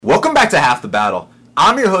Welcome back to Half the Battle.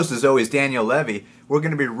 I'm your host, as always, Daniel Levy. We're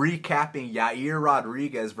going to be recapping Yair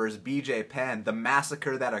Rodriguez versus BJ Penn, the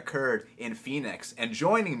massacre that occurred in Phoenix. And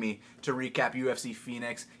joining me to recap UFC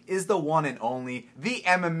Phoenix is the one and only, the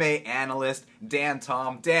MMA analyst, Dan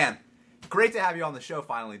Tom. Dan, great to have you on the show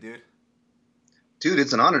finally, dude. Dude,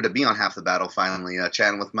 it's an honor to be on Half the Battle finally,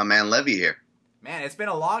 chatting with my man Levy here. Man, it's been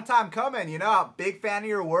a long time coming, you know. Big fan of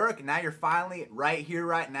your work. Now you're finally right here,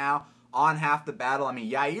 right now, on Half the Battle. I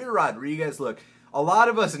mean, Yair Rodriguez, look, a lot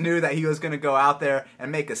of us knew that he was going to go out there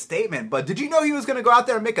and make a statement, but did you know he was going to go out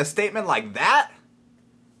there and make a statement like that?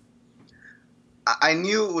 I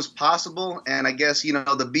knew it was possible, and I guess, you know,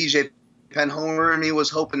 the BJ Penn homer in me was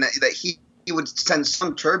hoping that he would send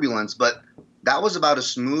some turbulence, but that was about as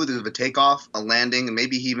smooth as a takeoff, a landing, and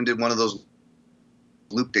maybe he even did one of those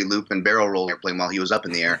loop-de-loop and barrel roll airplane while he was up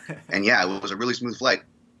in the air. And yeah, it was a really smooth flight.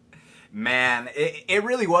 Man, it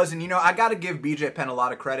really was. And, you know, I got to give BJ Penn a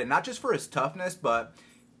lot of credit, not just for his toughness, but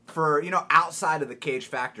for, you know, outside of the cage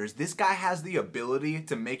factors. This guy has the ability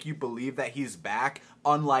to make you believe that he's back,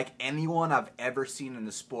 unlike anyone I've ever seen in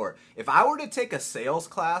the sport. If I were to take a sales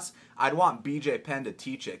class, I'd want BJ Penn to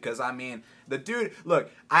teach it. Because, I mean, the dude, look,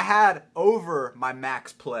 I had over my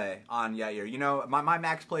max play on Yair. You know, my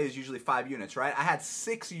max play is usually 5 units, right? I had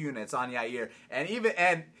 6 units on Yair. And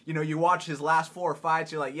you know, you watch his last 4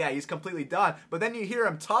 fights, you're like, yeah, he's completely done. But then you hear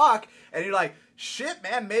him talk, and you're like, shit,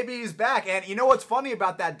 man, maybe he's back. And you know what's funny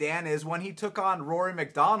about that, Dan, is when he took on Rory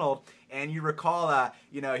McDonald, and you recall,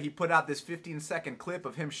 you know, he put out this 15-second clip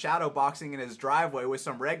of him shadowboxing in his driveway with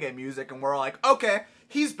some reggae music, and we're all like, okay,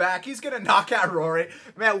 he's back. He's going to knock out Rory.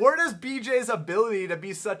 Man, where does BJ's ability to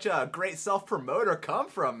be such a great self-promoter come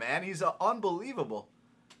from, man? He's unbelievable.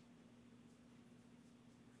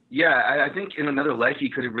 Yeah, I think in another life he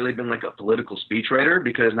could have really been like a political speechwriter,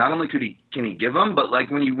 because not only can he give them, but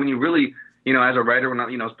like when you really, you know, as a writer, when I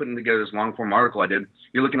was putting together this long form article I did,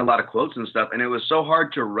 you're looking at a lot of quotes and stuff, and it was so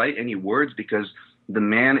hard to write any words because the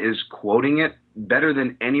man is quoting it better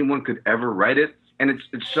than anyone could ever write it, and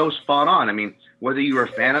it's so spot on. I mean, whether you're a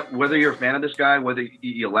fan of this guy, whether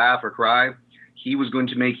you laugh or cry, he was going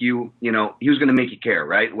to make you, you know, he was going to make you care,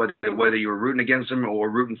 right? Whether you were rooting against him or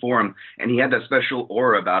rooting for him, and he had that special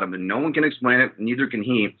aura about him, and no one can explain it, neither can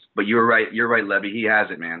he. But you're right, Levy, he has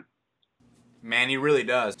it, man. Man, he really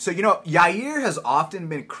does. So, you know, Yair has often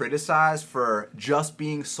been criticized for just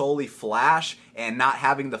being solely flash and not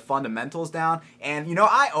having the fundamentals down. And, you know,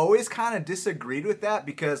 I always kind of disagreed with that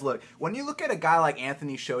because, look, when you look at a guy like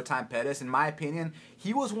Anthony Showtime Pettis, in my opinion,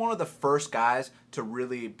 he was one of the first guys to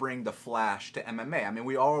really bring the flash to MMA. I mean,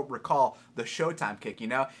 we all recall the Showtime kick, you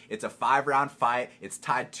know? It's a 5-round fight. It's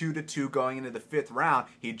tied 2-2 going into the 5th round.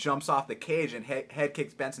 He jumps off the cage and head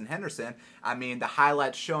kicks Benson Henderson. I mean, the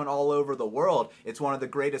highlights shown all over the world. It's one of the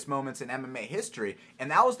greatest moments in MMA history. And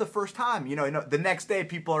that was the first time, you know, the next day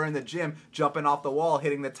people are in the gym jumping off the wall,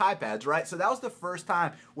 hitting the Thai pads, right? So that was the first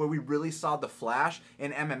time where we really saw the flash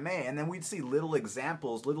in MMA. And then we'd see little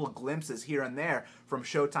examples, little glimpses here and there from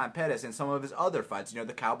Showtime Pettis and some of his other fights, you know,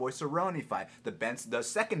 the Cowboy Cerrone fight, the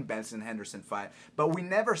second Benson Henderson fight. But we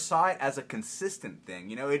never saw it as a consistent thing.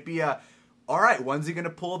 You know, it'd be all right, when's he going to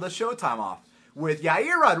pull the Showtime off? With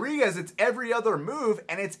Yair Rodriguez, it's every other move,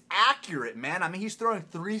 and it's accurate, man. I mean, he's throwing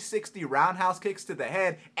 360 roundhouse kicks to the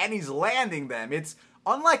head, and he's landing them. It's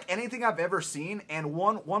unlike anything I've ever seen. And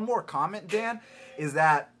one more comment, Dan, is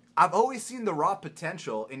that I've always seen the raw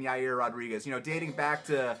potential in Yair Rodriguez, you know, dating back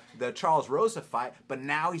to the Charles Rosa fight, but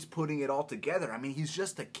now he's putting it all together. I mean, he's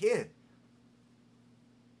just a kid.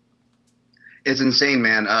 It's insane,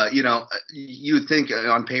 man. You know, you would think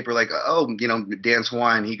on paper like, oh, you know, Dan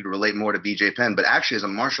Swine, he could relate more to BJ Penn. But actually, as a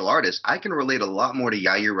martial artist, I can relate a lot more to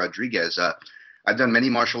Yair Rodriguez. I've done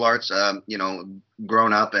many martial arts, you know,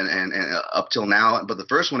 grown up and up till now. But the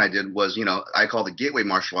first one I did was, you know, I call the gateway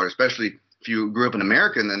martial art, especially if you grew up in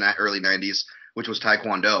America in the early 90s, which was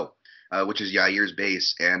Taekwondo, which is Yair's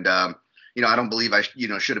base. And, you know, I don't believe I, you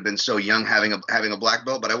know, should have been so young having a black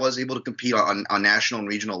belt, but I was able to compete on national and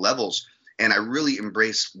regional levels. And I really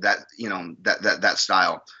embraced that, you know, that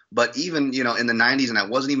style. But even, you know, in the 90s, and I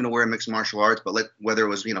wasn't even aware of mixed martial arts, but whether it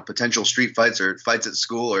was, you know, potential street fights or fights at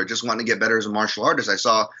school or just wanting to get better as a martial artist, I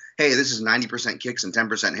saw, hey, this is 90% kicks and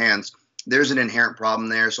 10% hands. There's an inherent problem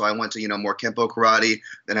there. So I went to, you know, more Kempo karate.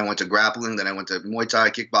 Then I went to grappling. Then I went to Muay Thai,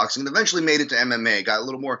 kickboxing, and eventually made it to MMA. Got a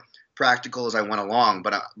little more practical as I went along.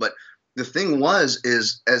 But the thing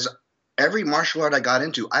is as every martial art I got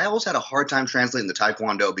into, I always had a hard time translating the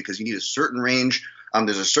Taekwondo because you need a certain range.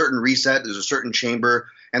 There's a certain reset. There's a certain chamber.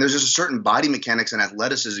 And there's just a certain body mechanics and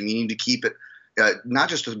athleticism. You need to keep it, not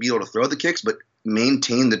just to be able to throw the kicks, but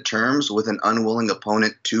maintain the terms with an unwilling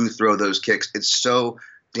opponent to throw those kicks. It's so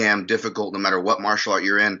damn difficult no matter what martial art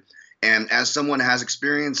you're in. And as someone who has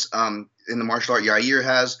experience in the martial art Yair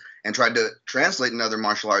has and tried to translate in other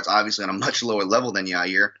martial arts, obviously on a much lower level than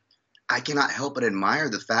Yair, I cannot help but admire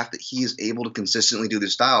the fact that he is able to consistently do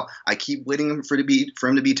this style. I keep waiting for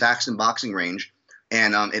him to be taxed in boxing range,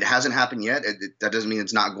 and it hasn't happened yet. That doesn't mean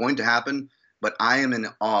it's not going to happen, but I am in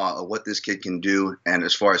awe of what this kid can do, and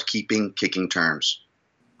as far as keeping kicking terms.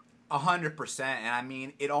 100%. And I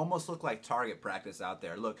mean, it almost looked like target practice out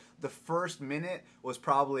there. Look, the first minute was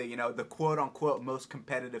probably, the quote unquote most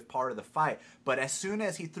competitive part of the fight. But as soon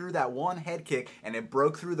as he threw that one head kick and it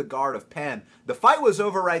broke through the guard of Penn, the fight was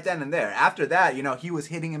over right then and there. After that, he was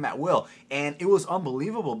hitting him at will. And it was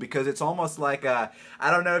unbelievable because it's almost like, I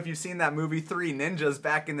don't know if you've seen that movie Three Ninjas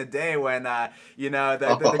back in the day when,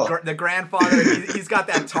 the grandfather, he's got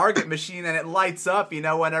that target machine and it lights up,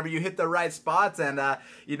 whenever you hit the right spots. And,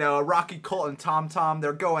 Rocky Colt and Tom Tom,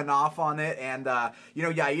 they're going off on it. And,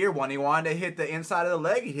 Yair, when he wanted to hit the inside of the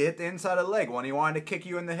leg, he hit the inside of the leg. When he wanted to kick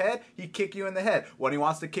you in the head, he'd kick you in the head. When he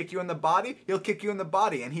wants to kick you in the body, he'll kick you in the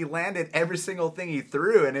body. And he landed every single thing he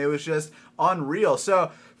threw, and it was just unreal.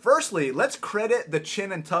 So, firstly, let's credit the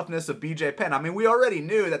chin and toughness of BJ Penn. I mean, we already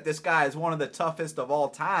knew that this guy is one of the toughest of all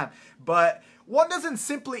time, but one doesn't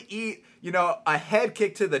simply eat, a head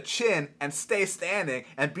kick to the chin and stay standing,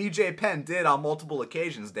 and BJ Penn did on multiple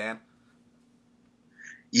occasions, Dan.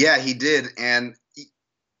 Yeah, he did, and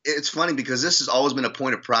it's funny because this has always been a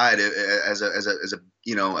point of pride as a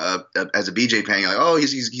BJ Penn. You're like, oh,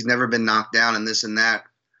 he's never been knocked down and this and that.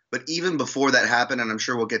 But even before that happened, and I'm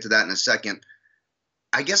sure we'll get to that in a second,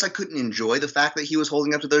 I guess I couldn't enjoy the fact that he was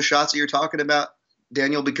holding up to those shots that you're talking about,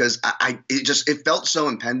 Daniel, because it felt so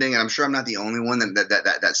impending, and I'm sure I'm not the only one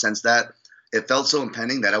that sensed that. It felt so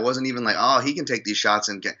impending that I wasn't even like, oh, he can take these shots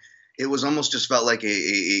and get. It was almost just felt like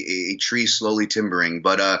a tree slowly timbering.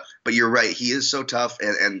 But you're right, he is so tough,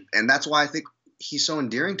 and that's why I think he's so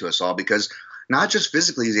endearing to us all, because not just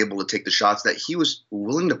physically he's able to take the shots, that he was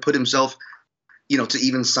willing to put himself, to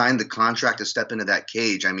even sign the contract to step into that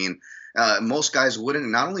cage. I mean, most guys wouldn't,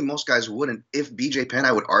 and not only most guys wouldn't, if BJ Penn,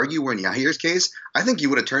 I would argue, were in Yair's case, I think he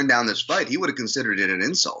would have turned down this fight. He would have considered it an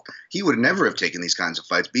insult. He would never have taken these kinds of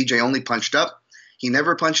fights. BJ only punched up. He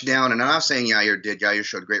never punched down, and I'm not saying Yair did. Yair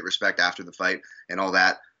showed great respect after the fight and all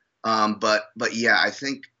that. But yeah, I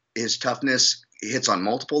think his toughness hits on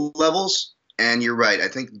multiple levels, and you're right. I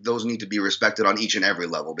think those need to be respected on each and every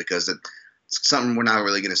level, because it's something we're not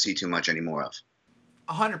really going to see too much anymore of.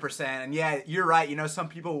 100%. And yeah, you're right. Some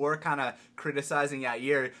people were kind of criticizing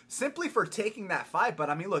Yair simply for taking that fight. But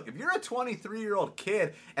I mean, look, if you're a 23-year-old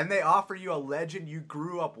kid and they offer you a legend you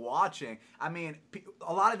grew up watching, I mean,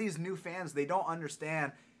 a lot of these new fans, they don't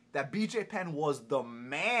understand that BJ Penn was the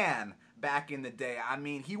man back in the day. I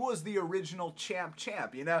mean, he was the original champ,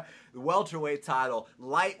 the welterweight title,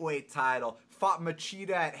 lightweight title, fought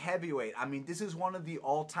Machida at heavyweight. I mean, this is one of the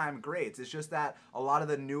all-time greats. It's just that a lot of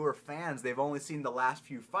the newer fans, they've only seen the last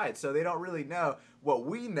few fights, so they don't really know what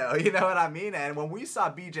we know, you know what I mean? And when we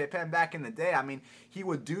saw BJ Penn back in the day, I mean, he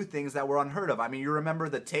would do things that were unheard of. I mean, you remember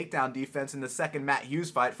the takedown defense in the second Matt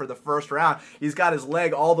Hughes fight for the first round. He's got his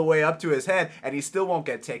leg all the way up to his head, and he still won't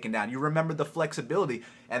get taken down. You remember the flexibility,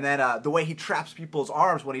 and then the way he traps people's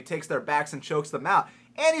arms when he takes their backs and chokes them out.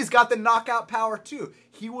 And he's got the knockout power too.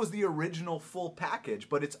 He was the original full package,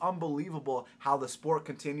 but it's unbelievable how the sport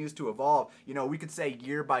continues to evolve. We could say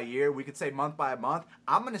year by year, we could say month by month.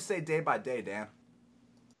 I'm going to say day by day, Dan.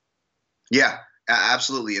 Yeah,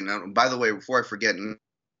 absolutely. And by the way, before I forget,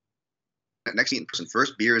 next person,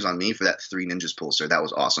 first beer is on me for that Three Ninjas pull, sir. That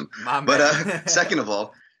was awesome. But second of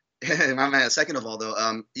all, though,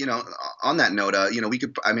 on that note,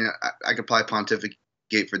 I could probably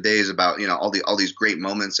pontificate for days about all these great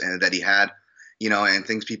moments and that he had, and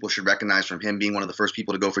things people should recognize, from him being one of the first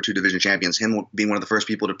people to go for 2 division champions, him being one of the first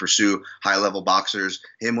people to pursue high level boxers,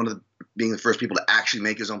 him being the first people to actually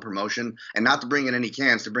make his own promotion, and not to bring in any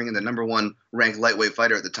cans, to bring in the number 1 ranked lightweight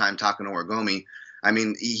fighter at the time, Takano Orgomi. I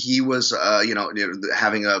mean, he was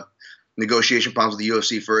having a negotiation problems with the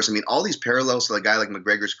UFC first. I mean, all these parallels to a guy like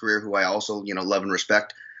McGregor's career, who I also love and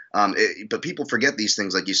respect. But people forget these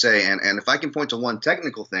things, like you say, and if I can point to one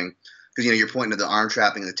technical thing, because you're pointing to the arm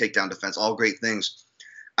trapping and the takedown defense, all great things.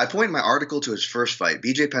 I point in my article to his first fight,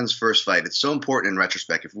 BJ Penn's first fight. It's so important in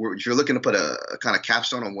retrospect. If you're looking to put a kind of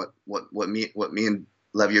capstone on what me and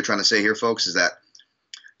Levy are trying to say here, folks, is that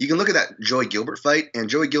you can look at that Joey Gilbert fight, and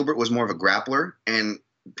Joey Gilbert was more of a grappler, and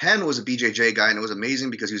Penn was a BJJ guy, and it was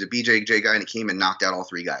amazing because he was a BJJ guy and he came and knocked out all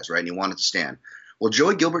 3 guys, right? And he wanted to stand. Well,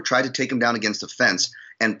 Joey Gilbert tried to take him down against the fence,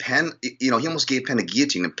 and Penn, he almost gave Penn a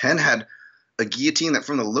guillotine. And Penn had a guillotine that,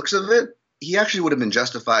 from the looks of it, he actually would have been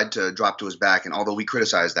justified to drop to his back. And although we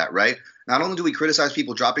criticize that, right? Not only do we criticize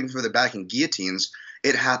people dropping for their back in guillotines,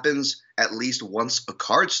 it happens at least once a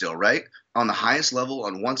card still, right? On the highest level,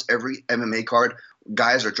 on once every MMA card,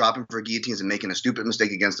 guys are dropping for guillotines and making a stupid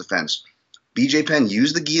mistake against the fence. BJ Penn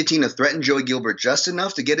used the guillotine to threaten Joey Gilbert just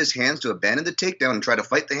enough to get his hands to abandon the takedown and try to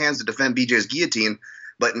fight the hands to defend BJ's guillotine.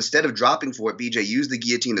 But instead of dropping for it, BJ used the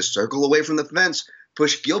guillotine to circle away from the fence,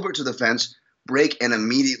 push Gilbert to the fence, break, and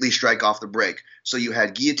immediately strike off the break. So you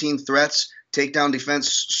had guillotine threats, takedown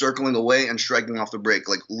defense, circling away, and striking off the break.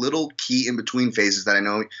 Like little key in-between phases that I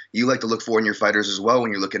know you like to look for in your fighters as well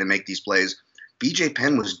when you're looking to make these plays. BJ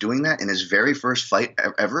Penn was doing that in his very first fight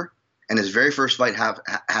ever, and his very first fight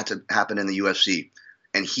had to happen in the UFC.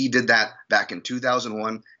 And he did that back in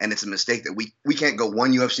 2001, and it's a mistake that we can't go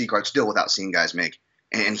one UFC card still without seeing guys make.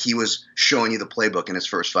 And he was showing you the playbook in his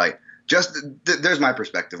first fight. Just there's my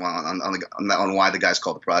perspective on why the guy's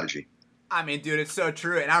called the Prodigy. I mean, dude, it's so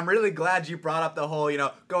true. And I'm really glad you brought up the whole,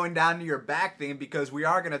 going down to your back thing, because we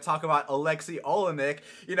are going to talk about Alexei Oleinik,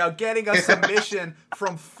 getting a submission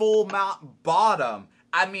from full mount bottom.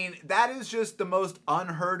 I mean, that is just the most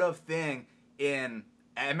unheard of thing in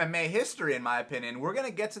MMA history, in my opinion. We're going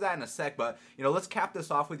to get to that in a sec, but, let's cap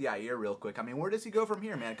this off with Yair real quick. I mean, where does he go from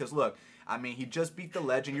here, man? Because, look, I mean, he just beat the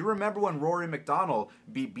legend. You remember when Rory McDonald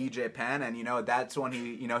beat BJ Penn, and, that's when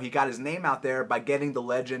he got his name out there by getting the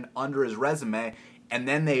legend under his resume, and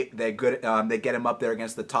then they get him up there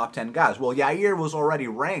against the top 10 guys. Well, Yair was already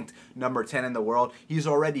ranked number 10 in the world. He's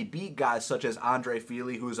already beat guys such as Andre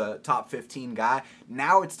Fili, who's a top 15 guy.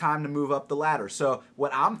 Now it's time to move up the ladder. So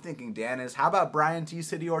what I'm thinking, Dan, is how about Brian T.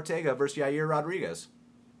 City Ortega versus Yair Rodriguez?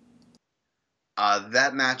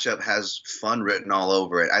 That matchup has fun written all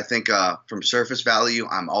over it. I think from surface value,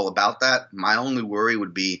 I'm all about that. My only worry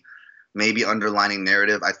would be maybe underlining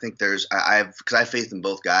narrative. I think because I have faith in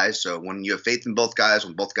both guys. So when you have faith in both guys,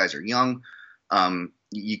 when both guys are young,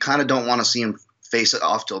 you kind of don't want to see them face it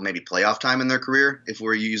off till maybe playoff time in their career, if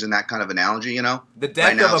we're using that kind of analogy, The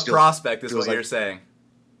depth of a prospect is what you're saying.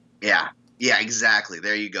 Yeah, exactly.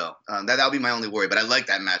 There you go. That would be my only worry, but I like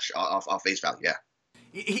that match off face value, yeah.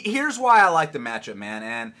 Here's why I like the matchup, man,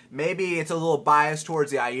 and maybe it's a little biased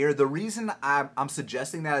towards Yair. The reason I'm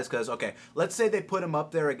suggesting that is because, okay, let's say they put him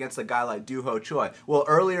up there against a guy like Doo Ho Choi. Well,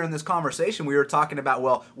 earlier in this conversation, we were talking about,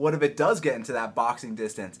 well, what if it does get into that boxing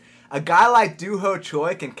distance? A guy like Doo Ho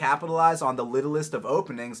Choi can capitalize on the littlest of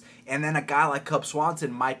openings, and then a guy like Cub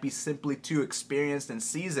Swanson might be simply too experienced and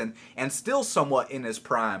seasoned and still somewhat in his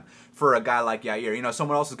prime for a guy like Yair.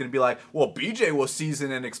 Someone else is going to be like, well, BJ was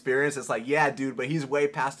seasoned and experienced. It's like, yeah, dude, but he's way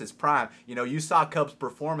past his prime. You saw Cub's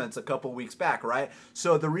performance a couple weeks back, right?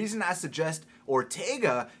 So the reason I suggest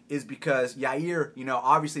Ortega is because Yair,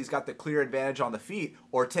 obviously he's got the clear advantage on the feet.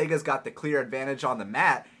 Ortega's got the clear advantage on the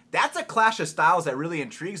mat. That's a clash of styles that really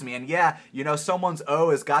intrigues me. And yeah, someone's O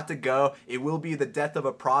has got to go. It will be the death of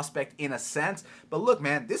a prospect in a sense. But look,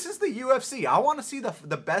 man, this is the UFC. I want to see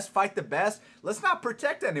the best fight the best. Let's not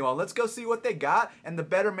protect anyone. Let's go see what they got. And the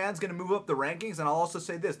better man's going to move up the rankings. And I'll also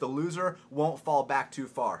say this, the loser won't fall back too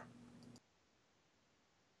far.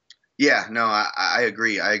 Yeah, no, I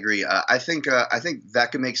agree. I think that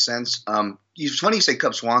could make sense. It's funny you say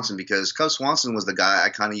Cub Swanson, because Cub Swanson was the guy I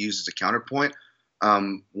kind of used as a counterpoint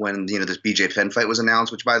when this BJ Penn fight was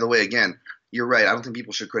announced. Which, by the way, again, you're right. I don't think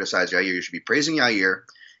people should criticize Yair. You should be praising Yair.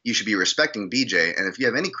 You should be respecting BJ. And if you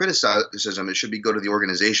have any criticism, it should be go to the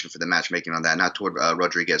organization for the matchmaking on that, not toward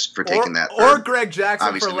Rodriguez for taking that. Or Greg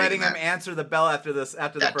Jackson for letting him answer the bell after the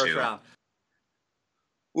first round.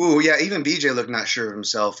 Ooh, yeah, even BJ looked not sure of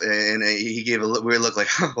himself, and he gave a weird look like,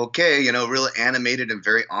 okay, real animated and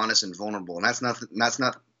very honest and vulnerable. And that's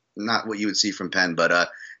not what you would see from Penn. But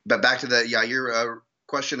back to the Yair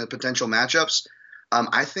question of potential matchups,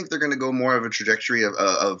 I think they're going to go more of a trajectory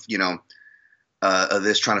of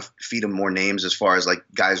this, trying to feed him more names as far as like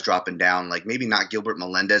guys dropping down, like maybe not Gilbert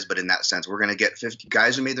Melendez, but in that sense, we're going to get 50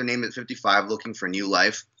 guys who made their name at 55 looking for new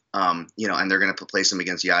life, and they're going to place them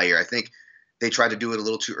against Yair. I think they tried to do it a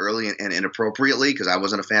little too early and inappropriately, because I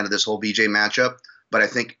wasn't a fan of this whole BJ matchup. But I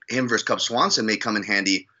think him versus Cub Swanson may come in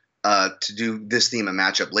handy to do this theme a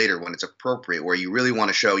matchup later when it's appropriate, where you really want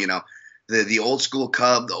to show, the old school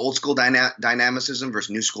Cub, the old school dynamicism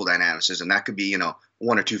versus new school dynamicism. That could be,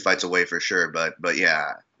 one or two fights away for sure. But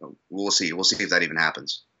yeah, we'll see. We'll see if that even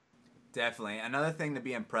happens. Definitely. Another thing to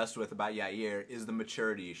be impressed with about Yair is the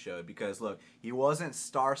maturity he showed, because look, he wasn't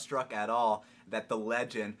starstruck at all that the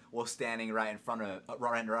legend was standing right in front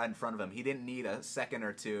of him. He didn't need a second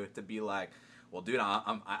or two to be like, Well, dude,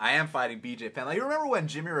 I am fighting BJ Penn. Like, you remember when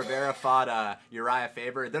Jimmy Rivera fought Uriah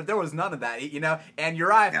Faber? There was none of that, you know? And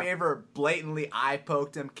Uriah Faber blatantly eye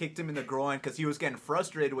poked him, kicked him in the groin because he was getting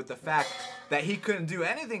frustrated with the fact that he couldn't do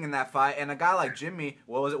anything in that fight. And a guy like Jimmy,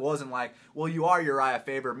 wasn't like, well, you are Uriah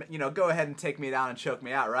Faber. You know, go ahead and take me down and choke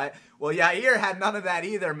me out, right? Well, Yair had none of that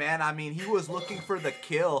either, man. I mean, he was looking for the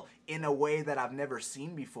kill in a way that I've never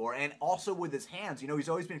seen before, and also with his hands. You know, he's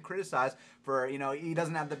always been criticized for, you know, he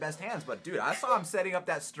doesn't have the best hands, but dude, I saw him setting up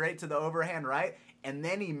that straight to the overhand right, and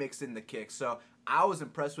then he mixed in the kick. So I was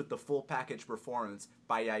impressed with the full package performance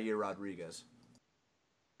by Yair Rodriguez.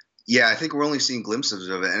 Yeah, I think we're only seeing glimpses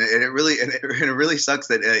of it, and it really sucks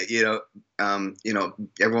that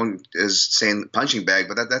everyone is saying punching bag,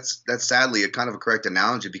 but that's sadly a kind of a correct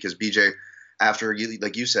analogy, because BJ, after,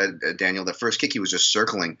 like you said, Daniel, the first kick he was just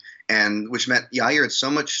circling, and which meant Yair had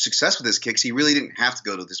so much success with his kicks, he really didn't have to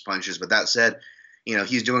go to his punches. But that said, you know,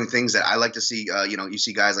 he's doing things that I like to see. You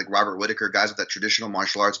see guys like Robert Whitaker, guys with that traditional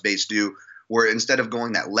martial arts base do, where instead of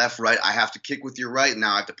going that left right, I have to kick with your right, and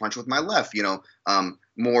now I have to punch with my left. You know,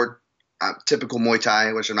 more typical Muay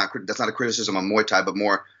Thai, which that's not a criticism of Muay Thai, but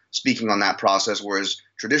more speaking on that process. Whereas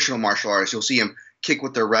traditional martial artists, you'll see them kick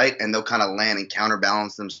with their right, and they'll kind of land and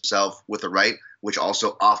counterbalance themselves with the right, which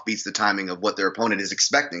also offbeats the timing of what their opponent is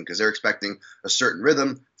expecting, because they're expecting a certain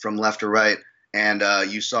rhythm from left to right. And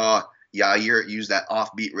you saw Yair use that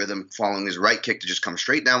offbeat rhythm following his right kick to just come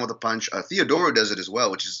straight down with a punch. Theodoro does it as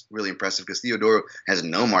well, which is really impressive, because Theodoro has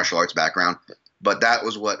no martial arts background. But that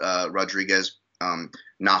was what Rodriguez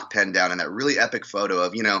knocked Penn down in that really epic photo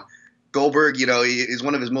of, you know, Goldberg, you know, is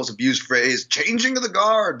one of his most abused phrase, changing of the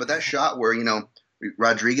guard. But that shot where, you know,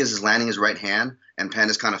 Rodriguez is landing his right hand and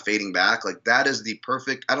Penn is kind of fading back, like that is the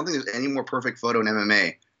perfect. I don't think there's any more perfect photo in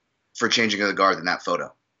MMA for changing of the guard than that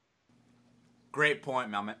photo. Great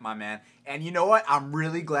point, my man. And you know what? I'm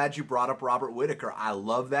really glad you brought up Robert Whitaker. I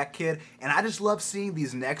love that kid, and I just love seeing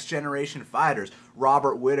these next generation fighters.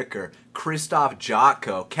 Robert Whitaker, Krzysztof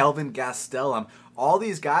Jotko, Kelvin Gastelum, all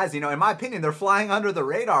these guys, you know, in my opinion, they're flying under the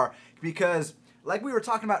radar because, like we were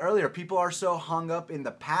talking about earlier, people are so hung up in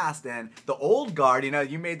the past and the old guard. You know,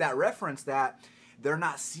 you made that reference that they're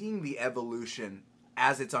not seeing the evolution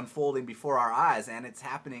as it's unfolding before our eyes, and it's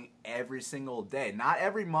happening every single day. Not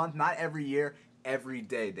every month, not every year, every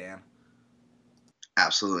day, Dan.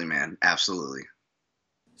 Absolutely, man. Absolutely.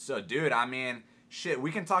 So, dude, I mean, shit,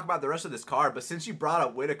 we can talk about the rest of this card, but since you brought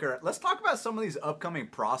up Whitaker, let's talk about some of these upcoming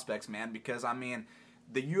prospects, man, because, I mean,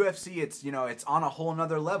 the UFC, it's on a whole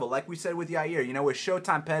nother level. Like we said with Yair, you know, with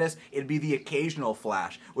Showtime Pettis, it'd be the occasional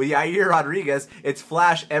flash. With Yair Rodriguez, it's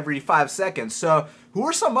flash every 5 seconds. So who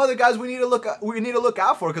are some other guys we need to look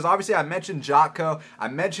out for? Because obviously I mentioned Jotko, I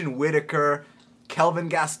mentioned Whitaker, Kelvin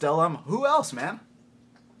Gastelum. Who else, man?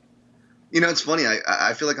 You know, it's funny.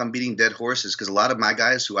 I feel like I'm beating dead horses, because a lot of my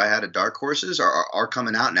guys who I had at dark horses are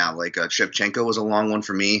coming out now. Like Shevchenko was a long one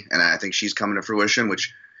for me, and I think she's coming to fruition,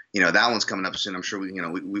 which, you know, that one's coming up soon. I'm sure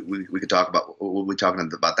we could talk about, we'll be talking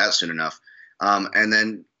about that soon enough. And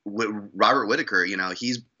then with Robert Whitaker, you know,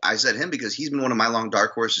 I said him because he's been one of my long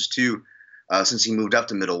dark horses too, since he moved up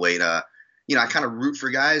to middleweight. You know, I kind of root for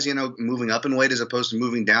guys, you know, moving up in weight as opposed to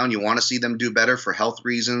moving down. You want to see them do better for health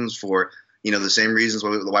reasons, for, you know, the same reasons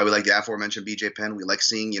why we like the aforementioned BJ Penn. We like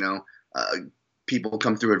seeing, you know, people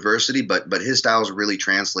come through adversity, but his style is really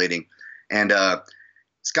translating. And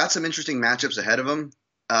it's got some interesting matchups ahead of him.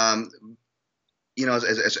 You know,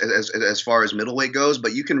 as far as middleweight goes,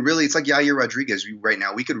 but you can really, it's like Yair Rodriguez right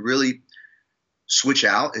now. We could really switch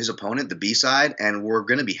out his opponent, the B side, and we're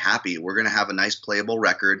going to be happy. We're going to have a nice playable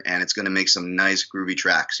record, and it's going to make some nice groovy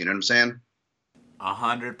tracks. You know what I'm saying?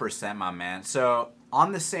 100%, my man. So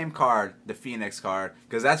on the same card, the Phoenix card,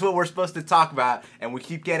 because that's what we're supposed to talk about, and we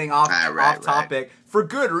keep getting off topic for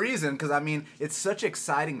good reason, because, I mean, it's such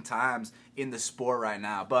exciting times in the sport right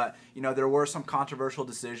now. But, you know, there were some controversial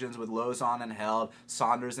decisions with Lauzon and Held,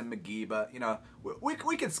 Saunders and McGee, but, you know,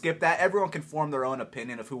 we can skip that. Everyone can form their own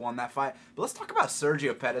opinion of who won that fight. But let's talk about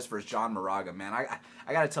Sergio Pettis versus John Moraga, man.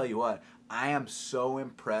 I got to tell you what, I am so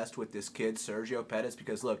impressed with this kid, Sergio Pettis,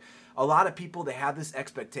 because, look, a lot of people, they have this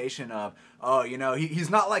expectation of, oh, you know, he's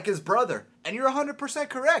not like his brother. And you're 100%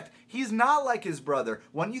 correct. He's not like his brother.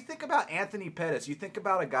 When you think about Anthony Pettis, you think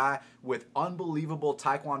about a guy with unbelievable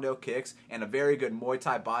Taekwondo kicks and a very good Muay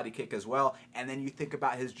Thai body kick as well. And then you think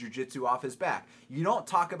about his jiu-jitsu off his back. You don't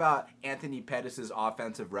talk about Anthony Pettis'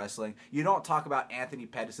 offensive wrestling. You don't talk about Anthony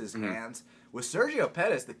Pettis' hands. With Sergio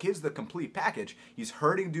Pettis, the kid's the complete package. He's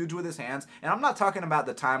hurting dudes with his hands. And I'm not talking about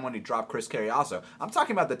the time when he dropped Chris Carriaso. I'm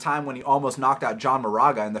talking about the time when he almost knocked out John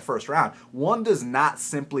Moraga in the first round. One does not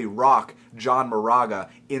simply rock John Moraga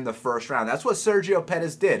in the first round. That's what Sergio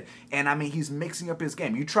Pettis did. And I mean, he's mixing up his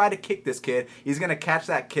game. You try to kick this kid, he's going to catch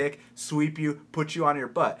that kick, sweep you, put you on your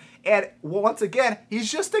butt. And once again, he's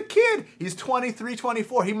just a kid. He's 23,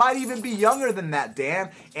 24. He might even be younger than that,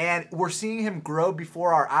 Dan. And we're seeing him grow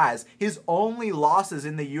before our eyes. His only losses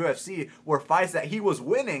in the UFC were fights that he was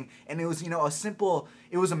winning, and it was,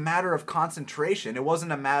 it was a matter of concentration. It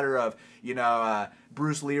wasn't a matter of,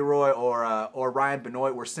 Bruce Leroy or Ryan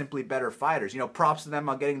Benoit were simply better fighters. Props to them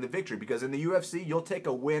on getting the victory, because in the UFC, you'll take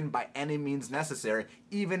a win by any means necessary,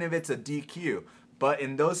 even if it's a DQ. But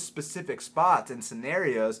in those specific spots and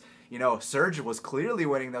scenarios, Serge was clearly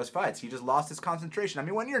winning those fights. He just lost his concentration. I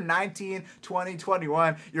mean, when you're 19, 20,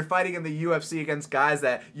 21, you're fighting in the UFC against guys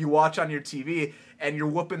that you watch on your TV, and you're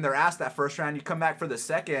whooping their ass that first round. You come back for the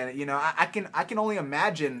second. I can only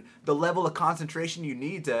imagine the level of concentration you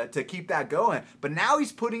need to keep that going. But now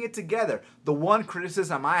he's putting it together. The one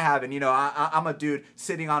criticism I have, and I'm a dude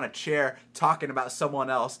sitting on a chair talking about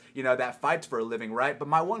someone else, that fights for a living, right? But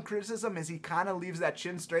my one criticism is he kind of leaves that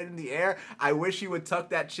chin straight in the air. I wish he would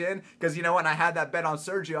tuck that chin, because when I had that bet on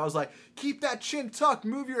Sergio, I was like, keep that chin tucked,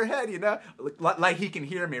 move your head, like he can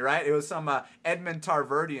hear me, right? It was some Edmund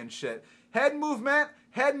Tarverdian shit. Head movement,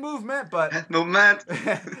 but Head movement.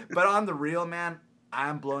 but on the real, man,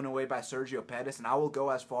 I'm blown away by Sergio Pettis, and I will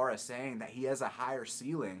go as far as saying that he has a higher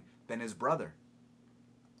ceiling than his brother.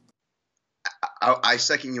 I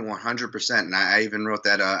second you 100%, and I even wrote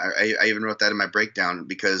that. I even wrote that in my breakdown,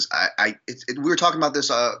 because we were talking about this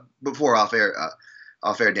before off air,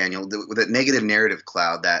 Daniel, with that negative narrative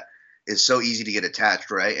cloud that is so easy to get attached,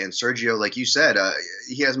 right? And Sergio, like you said,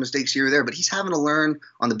 he has mistakes here or there, but he's having to learn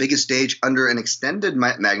on the biggest stage under an extended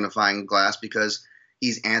magnifying glass, because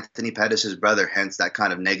he's Anthony Pettis' brother, hence that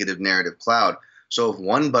kind of negative narrative cloud. So if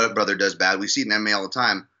one brother does bad, we see it in MMA all the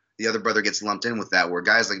time, the other brother gets lumped in with that, where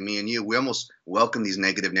guys like me and you, we almost welcome these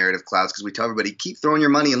negative narrative clouds, because we tell everybody, keep throwing your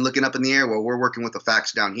money and looking up in the air while we're working with the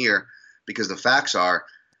facts down here, because the facts are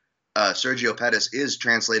Sergio Pettis is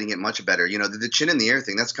translating it much better. The chin in the air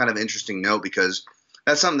thing, that's kind of an interesting note, because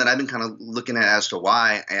that's something that I've been kind of looking at as to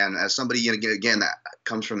why. And as somebody, again, that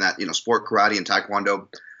comes from that, sport karate and taekwondo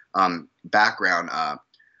background,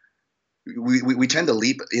 we tend to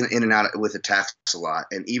leap in and out with attacks a lot.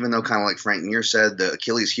 And even though, kind of like Frank Mir said, the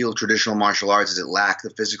Achilles heel of traditional martial arts is it lack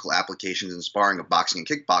the physical applications and sparring of boxing and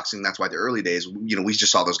kickboxing. That's why the early days, we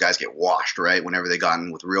just saw those guys get washed, right, whenever they got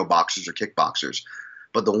in with real boxers or kickboxers.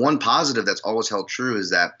 But the one positive that's always held true is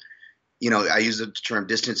that, I use the term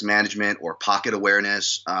distance management or pocket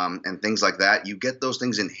awareness and things like that. You get those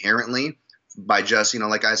things inherently by just,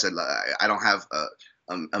 like I said, I don't have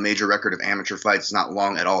a major record of amateur fights. It's not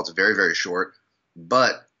long at all. It's very, very short.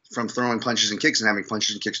 But from throwing punches and kicks and having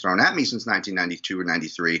punches and kicks thrown at me since 1992 or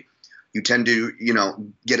 93, you tend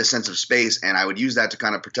to, get a sense of space. And I would use that to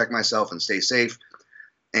kind of protect myself and stay safe.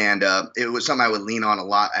 And it was something I would lean on a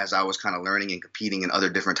lot as I was kind of learning and competing in other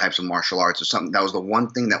different types of martial arts. Or something that was the one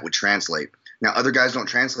thing that would translate. Now, other guys don't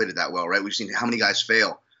translate it that well, right? We've seen how many guys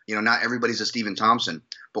fail. Not everybody's a Stephen Thompson.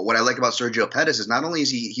 But what I like about Sergio Pettis is not only is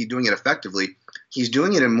he doing it effectively, he's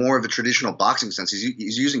doing it in more of a traditional boxing sense.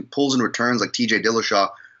 He's using pulls and returns like TJ Dillashaw,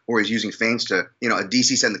 or he's using feints to, a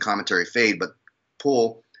DC said in the commentary, fade, but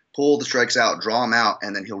pull the strikes out, draw them out,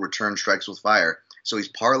 and then he'll return strikes with fire. So he's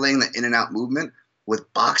parlaying the in and out movement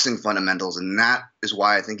with boxing fundamentals, and that is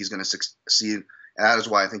why I think he's going to succeed. That is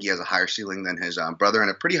why I think he has a higher ceiling than his brother,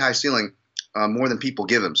 and a pretty high ceiling, more than people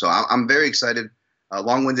give him. So I'm very excited.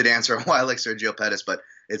 Long-winded answer on why I like Sergio Pettis, but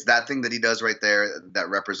it's that thing that he does right there that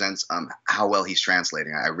represents how well he's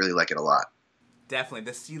translating. I really like it a lot. Definitely.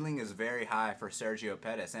 The ceiling is very high for Sergio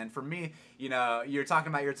Pettis. And for me, you're talking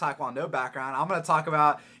about your Taekwondo background. I'm going to talk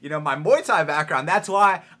about, my Muay Thai background. That's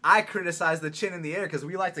why I criticize the chin in the air, because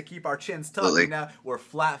we like to keep our chins tucked. We're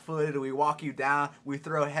flat-footed. We walk you down. We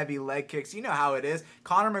throw heavy leg kicks. You know how it is.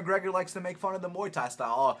 Conor McGregor likes to make fun of the Muay Thai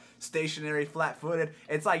style. Oh, stationary, flat-footed.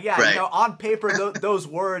 It's like, yeah, right. On paper, those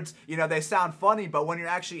words, they sound funny, but when you're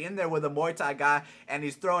actually in there with a Muay Thai guy and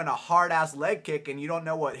he's throwing a hard-ass leg kick and you don't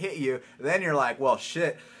know what hit you, then you're like, well,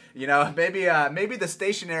 shit. Maybe the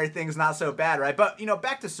stationary thing's not so bad, right? But,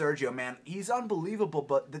 back to Sergio, man. He's unbelievable,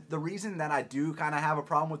 but the reason that I do kind of have a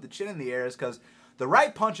problem with the chin in the air is because the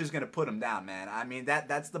right punch is going to put him down, man. I mean,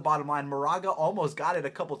 that's the bottom line. Moraga almost got it a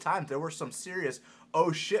couple times. There were some serious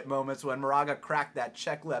oh shit moments when Moraga cracked that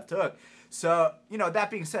check left hook. So, that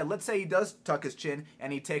being said, let's say he does tuck his chin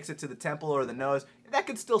and he takes it to the temple or the nose. That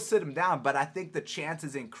could still sit him down, but I think the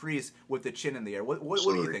chances increase with the chin in the air. What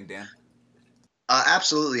do you think, Dan?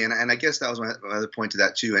 Absolutely, and I guess that was my other point to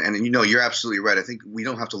that too. And you know, you're absolutely right. I think we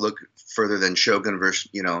don't have to look further than Shogun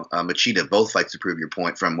versus Machida. Both fights to prove your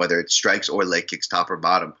point, from whether it's strikes or leg kicks, top or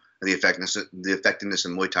bottom, the effectiveness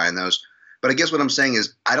in Muay Thai in those. But I guess what I'm saying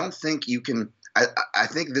is, I don't think you can. I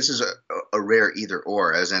think this is a rare either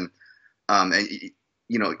or, as in, and,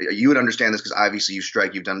 you know, you would understand this because obviously you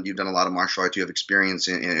strike. You've done a lot of martial arts. You have experience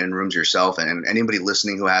in rooms yourself, and anybody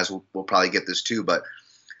listening who has will probably get this too. But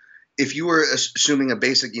if you were assuming a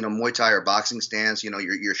basic, Muay Thai or boxing stance,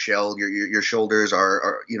 your shelled, your shoulders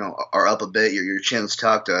are up a bit, your chin's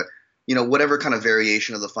tucked, whatever kind of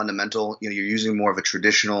variation of the fundamental, you're using more of a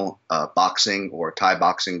traditional boxing or Thai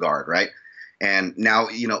boxing guard, right? And now,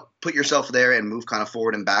 put yourself there and move kind of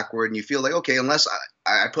forward and backward, and you feel like, okay, unless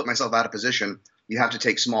I put myself out of position, you have to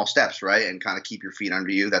take small steps, right, and kind of keep your feet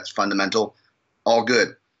under you. That's fundamental, all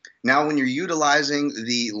good. Now, when you're utilizing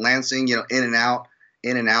the lancing, in and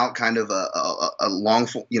out, kind of a long,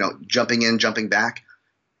 jumping in, jumping back.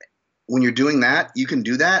 When you're doing that, you can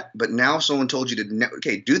do that. But now someone told you to,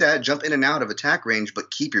 okay, do that, jump in and out of attack range,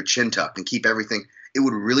 but keep your chin tucked and keep everything. It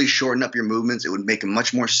would really shorten up your movements. It would make them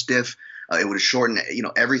much more stiff. It would shorten,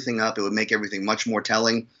 everything up. It would make everything much more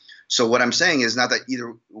telling. So what I'm saying is not that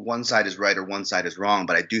either one side is right or one side is wrong,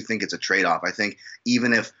 but I do think it's a trade-off. I think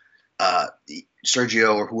even if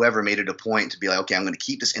Sergio or whoever made it a point to be like, okay, I'm going to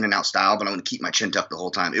keep this in and out style, but I'm going to keep my chin tucked the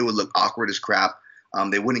whole time, it would look awkward as crap.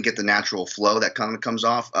 They wouldn't get the natural flow that kind of comes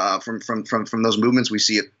off from those movements. We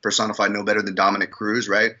see it personified no better than Dominic Cruz,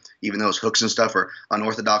 right? Even though his hooks and stuff are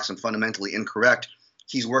unorthodox and fundamentally incorrect,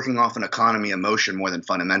 he's working off an economy of motion more than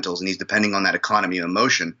fundamentals, and he's depending on that economy of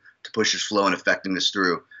motion to push his flow and effectiveness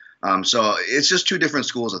through. So it's just two different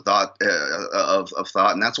schools of thought,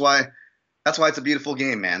 and that's why it's a beautiful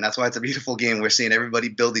game, man. That's why it's a beautiful game. We're seeing everybody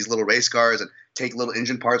build these little race cars and take little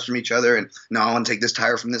engine parts from each other. And no, I want to take this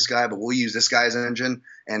tire from this guy, but we'll use this guy's engine.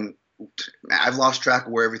 And I've lost track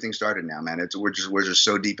of where everything started now, man. We're just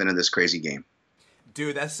so deep into this crazy game.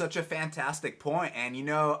 Dude, that's such a fantastic point. And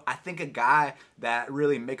I think a guy that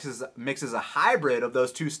really mixes a hybrid of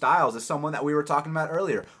those two styles is someone that we were talking about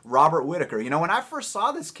earlier, Robert Whitaker. When I first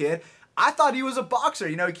saw this kid, I thought he was a boxer.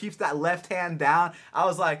 He keeps that left hand down. I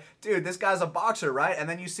was like, dude, this guy's a boxer, right? And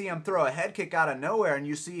then you see him throw a head kick out of nowhere and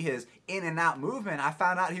you see his in and out movement. I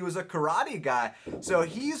found out he was a karate guy. So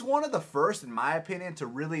he's one of the first, in my opinion, to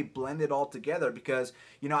really blend it all together because,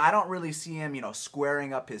 I don't really see him,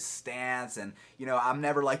 squaring up his stance and, I'm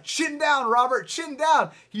never like, chin down, Robert, chin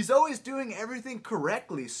down. He's always doing everything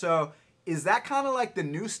correctly. So is that kind of like the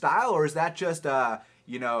new style, or is that just,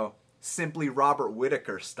 simply Robert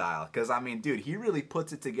Whitaker style? Because, dude, he really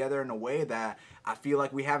puts it together in a way that I feel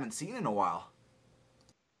like we haven't seen in a while.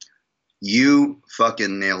 You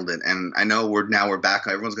fucking nailed it. And I know we're back.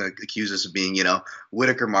 Everyone's going to accuse us of being,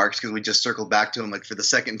 Whitaker marks because we just circled back to him like for the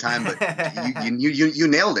second time. But you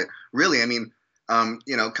nailed it. Really,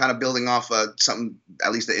 kind of building off something,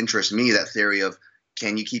 at least that interests me, that theory of,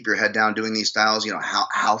 can you keep your head down doing these styles?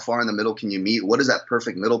 How far in the middle can you meet? What is that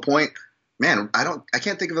perfect middle point? Man, I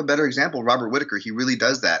can't think of a better example. Robert Whitaker, he really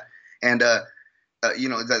does that. And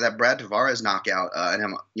that Brad Tavares knockout, and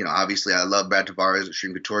him, obviously I love Brad Tavares,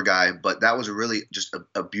 Extreme Couture guy, but that was really just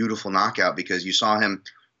a beautiful knockout because you saw him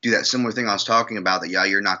do that similar thing I was talking about, that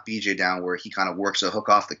Yair knocked BJ down, where he kind of works a hook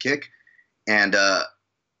off the kick. And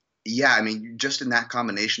just in that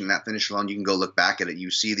combination, that finish alone, you can go look back at it. You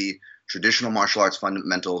see the traditional martial arts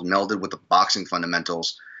fundamentals melded with the boxing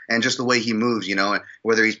fundamentals. And just the way he moves,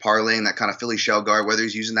 whether he's parlaying that kind of Philly shell guard, whether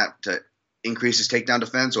he's using that to increase his takedown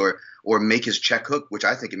defense or make his check hook, which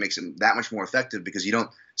I think it makes him that much more effective because you don't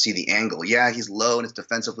see the angle. Yeah, he's low and it's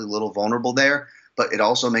defensively a little vulnerable there, but it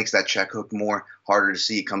also makes that check hook more harder to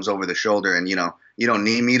see. It comes over the shoulder, and you don't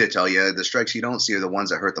need me to tell you, the strikes you don't see are the ones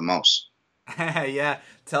that hurt the most. Yeah,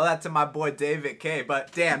 tell that to my boy David K.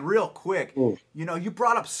 But Dan, real quick, you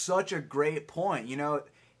brought up such a great point.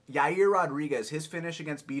 Yair Rodriguez, his finish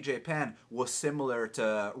against BJ Penn was similar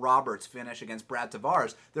to Robert's finish against Brad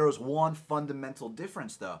Tavares. There was one fundamental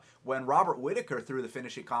difference, though. When Robert Whitaker threw the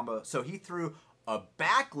finishing combo, so he threw a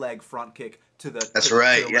back leg front kick to the That's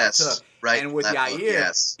right, to yes. hook. Right. And with Yair,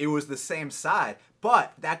 yes. It was the same side.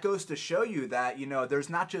 But that goes to show you that, there's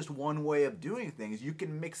not just one way of doing things. You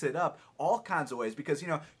can mix it up all kinds of ways because,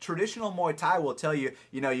 traditional Muay Thai will tell you,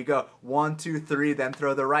 you go 1, 2, 3, then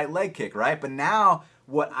throw the right leg kick, right? But now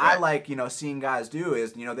what I like, seeing guys do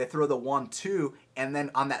is, they throw the 1, 2, and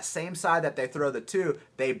then on that same side that they throw the 2,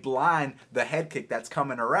 they blind the head kick that's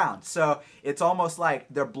coming around. So it's almost like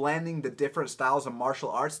they're blending the different styles of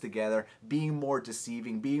martial arts together, being more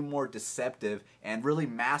deceiving, being more deceptive, and really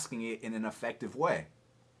masking it in an effective way.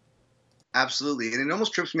 Absolutely. And it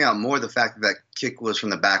almost trips me out more the fact that that kick was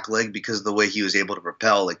from the back leg because of the way he was able to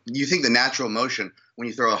propel. Like, you think the natural motion when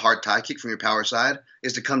you throw a hard tie kick from your power side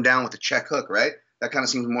is to come down with a check hook, right? That kind of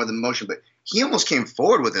seems more the motion. But he almost came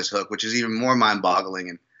forward with his hook, which is even more mind boggling.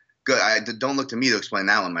 And good. Don't look to me to explain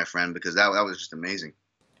that one, my friend, because that was just amazing.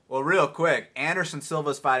 Well, real quick, Anderson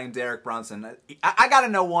Silva's fighting Derek Brunson. I got to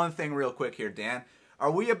know one thing real quick here, Dan.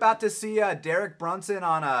 Are we about to see Derek Brunson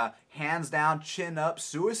on a hands-down, chin-up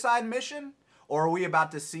suicide mission? Or are we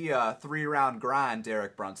about to see a 3-round grind,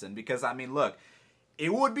 Derek Brunson? Because, I mean, look,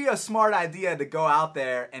 it would be a smart idea to go out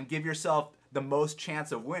there and give yourself the most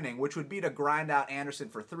chance of winning, which would be to grind out Anderson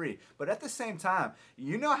for 3. But at the same time,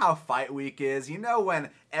 you know how fight week is. You know when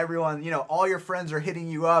everyone, all your friends are hitting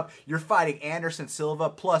you up. You're fighting Anderson Silva,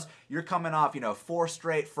 plus you're coming off, 4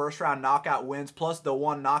 straight first-round knockout wins, plus the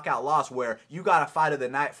 1 knockout loss where you got a fight of the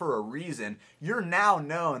night for a reason. You're now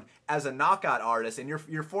known as a knockout artist, and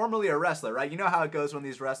you're formerly a wrestler, right? You know how it goes when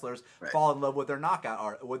these wrestlers fall in love with their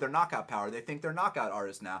knockout power. They think they're knockout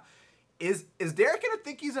artists now. Is Derek gonna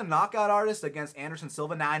think he's a knockout artist against Anderson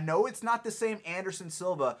Silva? Now I know it's not the same Anderson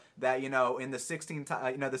Silva that in the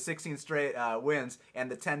 16 straight wins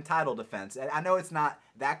and the 10 title defense. And I know it's not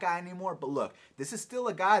that guy anymore. But look, this is still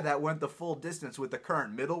a guy that went the full distance with the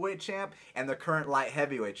current middleweight champ and the current light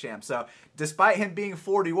heavyweight champ. So despite him being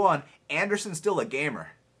 41, Anderson's still a gamer.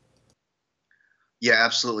 Yeah,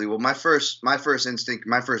 absolutely. Well, my first instinct,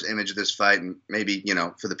 my first image of this fight, and maybe,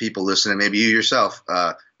 for the people listening, maybe you yourself,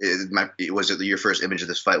 your first image of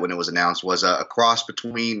this fight when it was announced, was a cross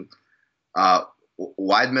between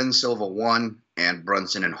Weidman, Silva 1, and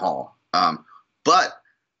Brunson and Hall. But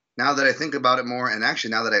now that I think about it more, and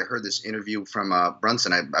actually now that I heard this interview from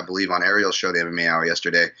Brunson, I believe on Ariel's show, the MMA Hour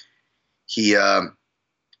yesterday, he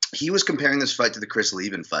was comparing this fight to the Chris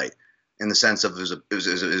Leben fight, in the sense of it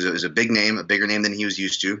was a big name, a bigger name than he was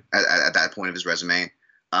used to at that point of his resume.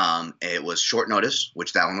 It was short notice,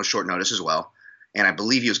 which that one was short notice as well. And I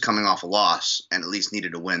believe he was coming off a loss and at least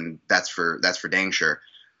needed to win. That's for dang sure.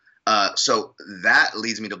 So that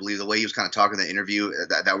leads me to believe, the way he was kind of talking in the interview,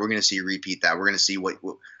 that we're going to see a repeat that. We're going to see what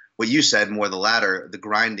you said, more the latter, the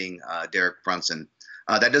grinding Derek Brunson.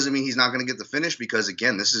 That doesn't mean he's not going to get the finish, because,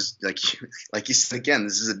 again, this is, like you said, again,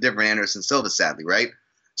 this is a different Anderson Silva, sadly, right?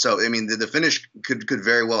 So, I mean, the finish could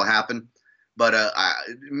very well happen, but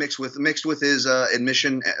mixed with his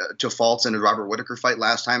admission to faults in the Robert Whitaker fight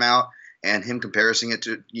last time out, and him comparing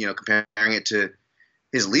it to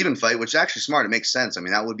his Leben fight, which is actually smart. It makes sense. I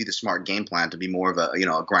mean, that would be the smart game plan, to be more of a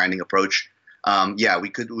grinding approach. Yeah, we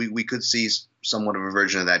could see somewhat of a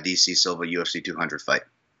version of that DC Silva UFC 200 fight.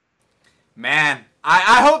 Man,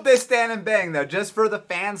 I hope they stand and bang, though, just for the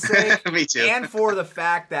fans' sake. Me too. And for the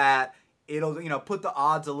fact that it'll, put the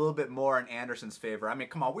odds a little bit more in Anderson's favor. I mean,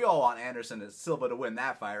 come on, we all want Anderson and Silva to win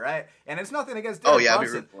that fight, right? And it's nothing against Derek Brunson. I'll be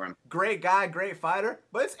rooting for him. Great guy, great fighter,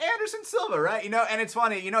 but it's Anderson Silva, right? And it's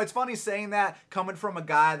funny, it's funny saying that coming from a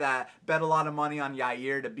guy that bet a lot of money on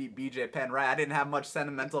Yair to beat BJ Penn, right? I didn't have much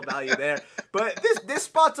sentimental value there. But this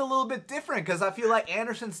spot's a little bit different, because I feel like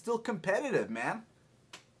Anderson's still competitive, man.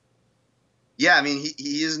 Yeah, I mean,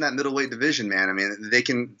 he is in that middleweight division, man. I mean, they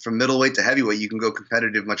can, from middleweight to heavyweight, you can go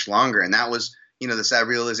competitive much longer. And that was, the sad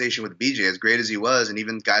realization with BJ, as great as he was. And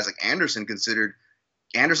even guys like Anderson considered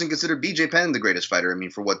BJ Penn the greatest fighter. I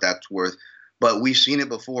mean, for what that's worth. But we've seen it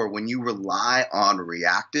before. When you rely on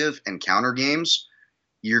reactive and counter games,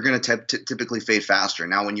 you're going to typically fade faster.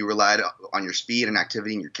 Now, when you relied on your speed and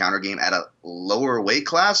activity and your counter game at a lower weight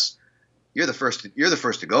class, you're the first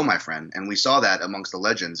to go, my friend. And we saw that amongst the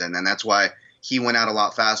legends. And then that's why he went out a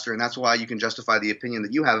lot faster, and that's why you can justify the opinion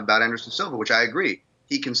that you have about Anderson Silva, which I agree.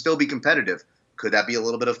 He can still be competitive. Could that be a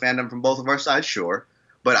little bit of fandom from both of our sides? Sure.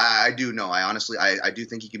 But I do know. I honestly do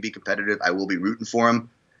think he can be competitive. I will be rooting for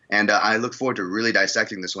him. And I look forward to really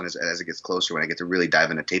dissecting this one as it gets closer, when I get to really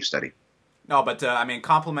dive into tape study. No, but,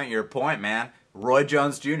 compliment your point, man. Roy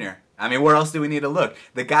Jones Jr., I mean, where else do we need to look?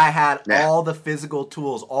 The guy had all the physical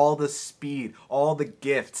tools, all the speed, all the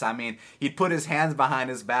gifts. I mean, he'd put his hands behind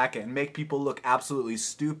his back and make people look absolutely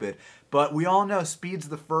stupid. But we all know speed's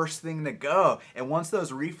the first thing to go. And once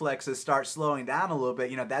those reflexes start slowing down a little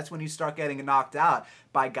bit, that's when you start getting knocked out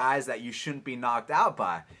by guys that you shouldn't be knocked out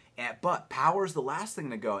by. But power's the last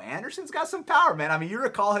thing to go. Anderson's got some power, man. I mean, you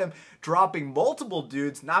recall him dropping multiple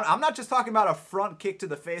dudes. Now, I'm not just talking about a front kick to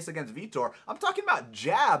the face against Vitor. I'm talking about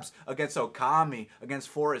jabs against Okami, against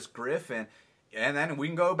Forrest Griffin. And then we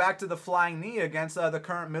can go back to the flying knee against the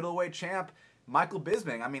current middleweight champ, Michael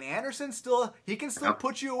Bisping. I mean, Anderson he can still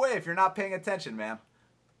put you away if you're not paying attention, man.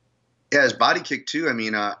 Yeah, his body kick too. I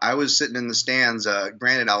mean, I was sitting in the stands.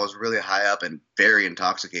 Granted, I was really high up and very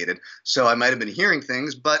intoxicated, so I might have been hearing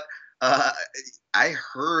things, but Uh, I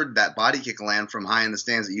heard that body kick land from high in the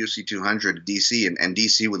stands at UFC 200 at DC, and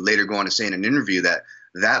DC would later go on to say in an interview that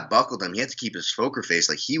that buckled him. He had to keep his poker face.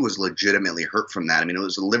 Like, he was legitimately hurt from that. I mean, it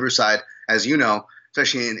was the liver side, as you know,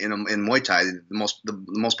 especially in Muay Thai, the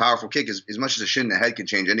most powerful kick is, as much as a shin in the head can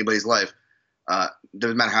change anybody's life.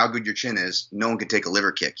 Doesn't matter how good your chin is, no one can take a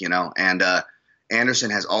liver kick, you know. And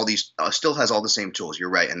Anderson has all these, still has all the same tools. You're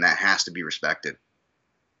right, and that has to be respected.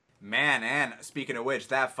 Man, and speaking of which,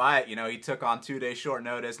 that fight, you know, he took on 2 days short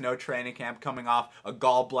notice, no training camp, coming off a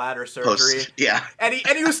gallbladder surgery. Yeah. And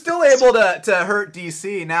he was still able to hurt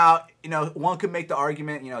DC. Now, you know, one could make the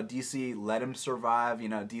argument, you know, DC let him survive. You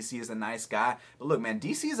know, DC is a nice guy. But look, man,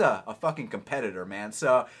 DC's a fucking competitor, man.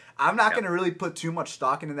 So I'm not going to really put too much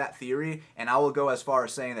stock into that theory. And I will go as far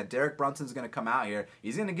as saying that Derek Brunson's going to come out here.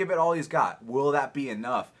 He's going to give it all he's got. Will that be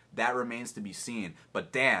enough? That remains to be seen.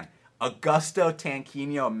 But Dan, Augusto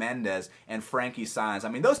Tanquinho Mendes and Frankie Saenz. I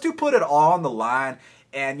mean, those two put it all on the line.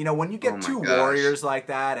 And, you know, when you get two warriors like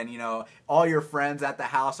that and, you know, all your friends at the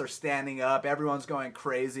house are standing up, everyone's going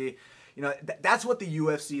crazy, you know, that's what the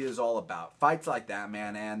UFC is all about. Fights like that,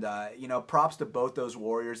 man. And, you know, props to both those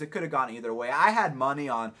warriors. It could have gone either way. I had money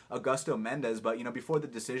on Augusto Mendes, but, you know, before the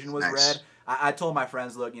decision was read, I told my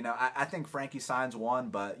friends, look, you know, I think Frankie Saenz won,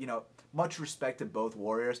 but, you know, much respect to both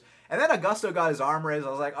warriors. And then Augusto got his arm raised. I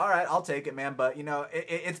was like, all right, I'll take it, man. But, you know,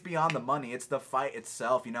 it's beyond the money. It's the fight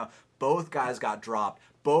itself. You know, both guys got dropped.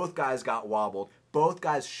 Both guys got wobbled. Both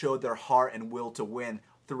guys showed their heart and will to win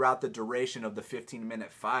throughout the duration of the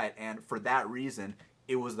 15-minute fight. And for that reason,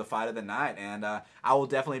 it was the fight of the night. And I will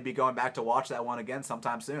definitely be going back to watch that one again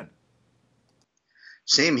sometime soon.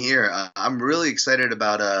 Same here. I'm really excited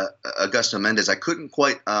about Augusto Mendes. I couldn't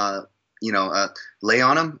quite lay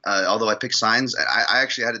on him. Although I picked Saenz, I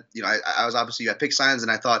actually had, I was obviously, I picked Saenz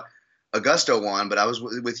and I thought Augusto won, but I was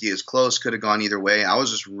with you. As close, could have gone either way. I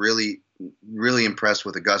was just really, really impressed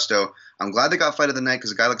with Augusto. I'm glad they got fight of the night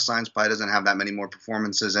because a guy like Saenz probably doesn't have that many more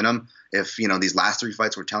performances in him. If, you know, these last 3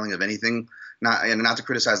 fights were telling of anything, not to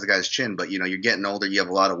criticize the guy's chin, but, you know, you're getting older, you have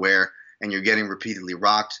a lot of wear, and you're getting repeatedly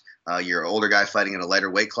rocked. You're an older guy fighting in a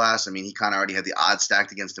lighter weight class. I mean, he kind of already had the odds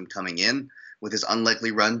stacked against him coming in with his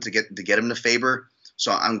unlikely run to get him to Faber.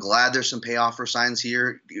 So I'm glad there's some payoff for Saenz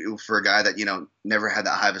here for a guy that, you know, never had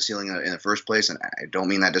that high of a ceiling in the first place. And I don't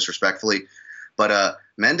mean that disrespectfully. But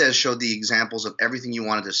Mendes showed the examples of everything you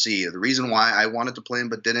wanted to see. The reason why I wanted to play him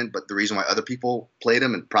but didn't, but the reason why other people played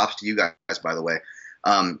him, and props to you guys, by the way,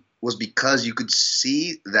 was because you could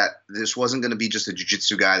see that this wasn't going to be just a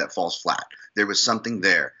jiu-jitsu guy that falls flat. There was something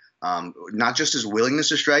there. Not just his willingness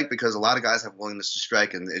to strike, because a lot of guys have willingness to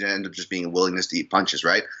strike and it ends up just being a willingness to eat punches,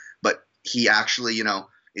 right? But he actually, you know,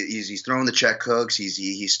 he's throwing the check hooks,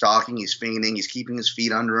 he's stalking, he's feinting, he's keeping his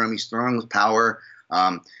feet under him, he's throwing with power,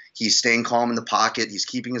 he's staying calm in the pocket, he's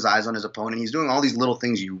keeping his eyes on his opponent, he's doing all these little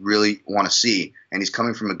things you really want to see, and he's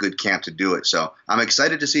coming from a good camp to do it. So I'm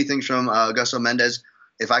excited to see things from Augusto Mendes.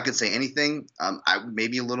 If I could say anything,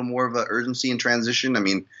 maybe a little more of an urgency in transition. I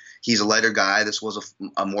mean, he's a lighter guy. This was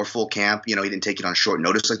a more full camp. You know, he didn't take it on short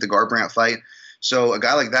notice like the Garbrandt fight. So a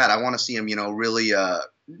guy like that, I want to see him, you know, really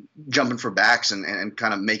jumping for backs and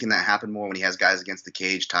kind of making that happen more when he has guys against the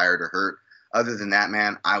cage, tired or hurt. Other than that,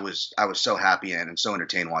 man, I was so happy and so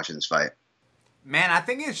entertained watching this fight. Man, I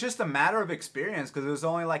think it's just a matter of experience because it was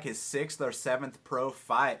only like his 6th or 7th pro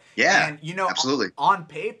fight. Yeah, and, you know, absolutely. On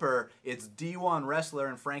paper, it's D1 wrestler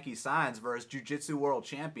and Frankie Saenz versus Jiu-Jitsu world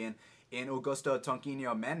champion in Augusto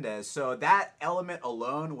Tanquinho Mendes. So that element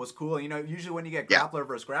alone was cool. You know, usually when you get grappler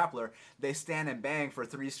versus grappler, they stand and bang for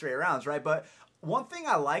 3 straight rounds, right? But one thing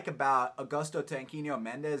I like about Augusto Tanquinho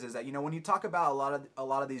Mendes is that, you know, when you talk about a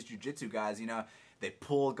lot of these jiu-jitsu guys, you know, they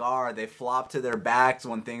pull guard, they flop to their backs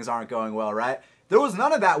when things aren't going well, right? There was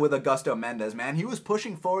none of that with Augusto Mendes, man. He was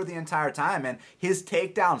pushing forward the entire time, and his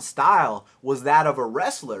takedown style was that of a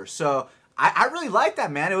wrestler. So I really like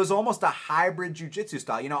that, man. It was almost a hybrid jiu-jitsu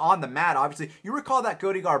style. You know, on the mat, obviously. You recall that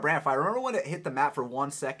Cody Garbrandt fight. Remember when it hit the mat for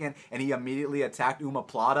 1 second and he immediately attacked Uma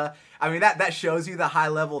Plata? I mean, that shows you the high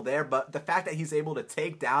level there. But the fact that he's able to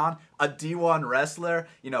take down a D1 wrestler,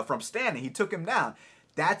 you know, from standing, he took him down.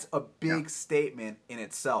 That's a big statement in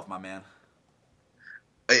itself, my man.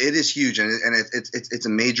 It is huge, and it's a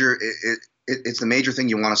major it's the major thing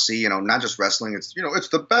you want to see. You know, not just wrestling. It's, you know, it's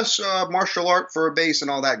the best martial art for a base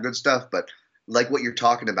and all that good stuff. But like what you're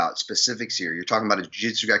talking about, specifics here. You're talking about a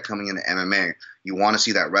jiu-jitsu guy coming into MMA. You want to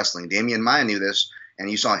see that wrestling. Damian Maia knew this, and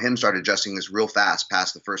you saw him start adjusting this real fast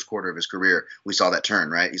past the first quarter of his career. We saw that turn,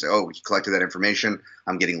 right? He's like, oh, he collected that information.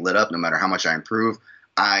 I'm getting lit up no matter how much I improve.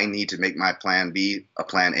 I need to make my plan B a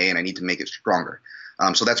plan A, and I need to make it stronger.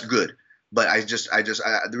 So that's good. But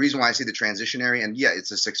the reason why I say the transition area, and yeah,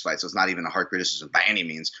 it's a 6 fight, so it's not even a hard criticism by any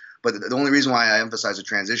means. But the only reason why I emphasize the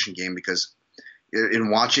transition game, because in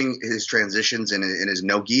watching his transitions and in his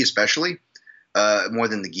no gi especially, more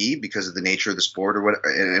than the gi because of the nature of the sport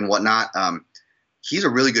or whatnot. He's a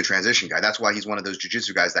really good transition guy. That's why he's one of those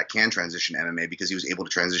jiu-jitsu guys that can transition to MMA, because he was able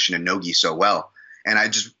to transition to no gi so well. And I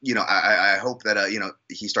just, I hope that,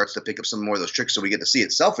 he starts to pick up some more of those tricks so we get to see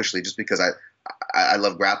it selfishly, just because I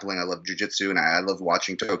love grappling. I love jiu-jitsu, and I love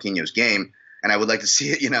watching Toquinho's game. And I would like to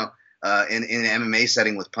see it, in an MMA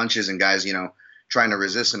setting with punches and guys, trying to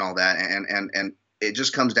resist and all that. And it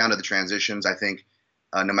just comes down to the transitions. I think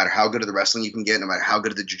no matter how good of the wrestling you can get, no matter how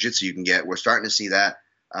good of the jiu-jitsu you can get, we're starting to see that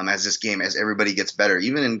as everybody gets better.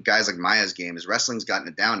 Even in guys like Maia's game, his wrestling's gotten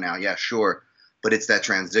it down now. Yeah, sure. But it's that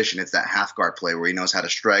transition. It's that half guard play where he knows how to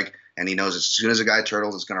strike, and he knows as soon as a guy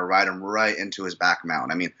turtles, it's going to ride him right into his back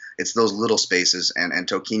mount. I mean, it's those little spaces, and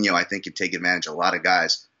Toquinho, I think, can take advantage of a lot of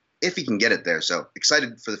guys if he can get it there. So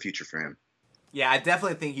excited for the future for him. Yeah, I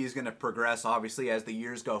definitely think he's going to progress, obviously, as the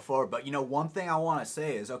years go forward. But, one thing I want to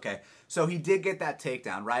say is, okay, so he did get that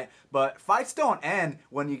takedown, right? But fights don't end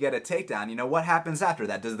when you get a takedown. What happens after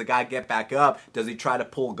that? Does the guy get back up? Does he try to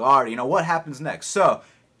pull guard? What happens next? So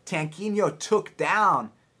Toquinho took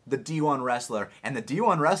down the D1 wrestler, and the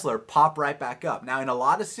D1 wrestler popped right back up. Now, in a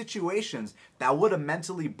lot of situations, that would have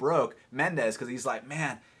mentally broke Mendes, because he's like,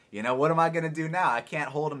 man, what am I going to do now? I can't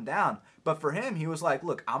hold him down. But for him, he was like,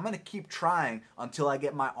 look, I'm going to keep trying until I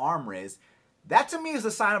get my arm raised. That to me is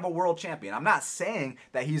a sign of a world champion. I'm not saying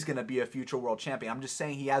that he's going to be a future world champion. I'm just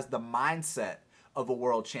saying he has the mindset of a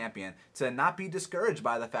world champion, to not be discouraged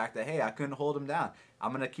by the fact that, hey, I couldn't hold him down.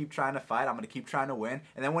 I'm going to keep trying to fight. I'm going to keep trying to win.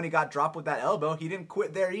 And then when he got dropped with that elbow, he didn't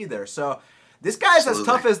quit there either. So this guy's as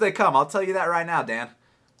tough as they come. I'll tell you that right now, Dan.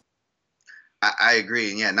 I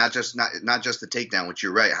agree. And yeah, not just the takedown, which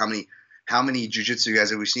you're right. How many jiu-jitsu guys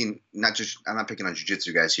have we seen? I'm not picking on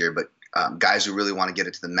jiu-jitsu guys here, but guys who really want to get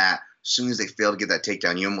it to the mat, as soon as they fail to get that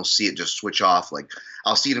takedown, you almost see it just switch off. Like,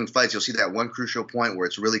 I'll see it in fights. You'll see that one crucial point where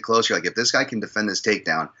it's really close. You're like, if this guy can defend this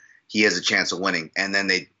takedown, he has a chance of winning. And then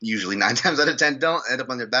they usually 9 times out of 10 don't, end up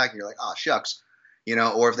on their back, and you're like, oh, shucks.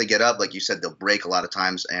 Or if they get up, like you said, they'll break a lot of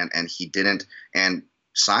times, and he didn't. And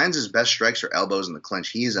Saenz' best strikes are elbows in the clinch.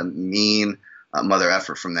 He's a mean mother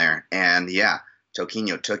effer from there. And yeah,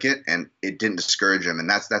 Toquinho took it, and it didn't discourage him. And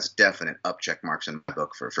that's definite up check marks in my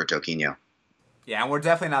book for Toquinho. Yeah, and we're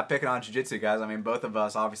definitely not picking on jiu-jitsu guys. I mean, both of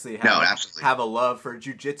us obviously have a love for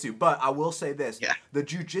jiu-jitsu. But I will say this. Yeah. The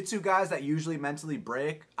jiu-jitsu guys that usually mentally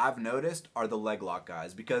break, I've noticed, are the leg lock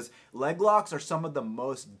guys. Because leg locks are some of the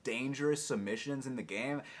most dangerous submissions in the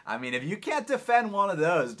game. I mean, if you can't defend one of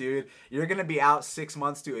those, dude, you're going to be out 6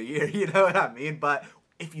 months to a year. You know what I mean? But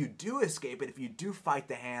if you do escape it, if you do fight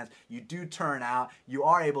the hands, you do turn out, you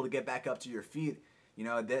are able to get back up to your feet,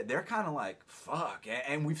 they're kind of like, fuck.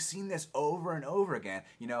 And we've seen this over and over again.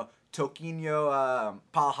 Toquinho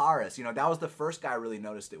Palhares, that was the first guy I really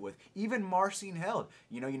noticed it with. Even Marcin Held,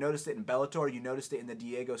 you noticed it in Bellator, you noticed it in the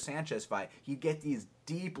Diego Sanchez fight. He'd get these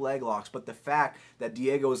deep leg locks, but the fact that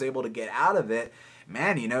Diego was able to get out of it,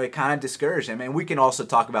 man, it kind of discouraged him. And we can also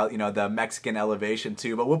talk about, the Mexican elevation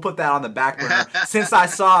too, but we'll put that on the back burner since I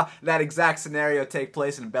saw that exact scenario take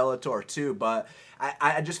place in Bellator too. But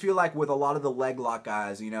I just feel like with a lot of the leg lock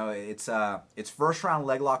guys, it's first round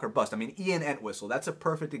leg lock or bust. I mean, Ian Entwistle, that's a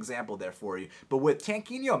perfect example there for you. But with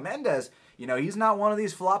Toquinho Mendes, he's not one of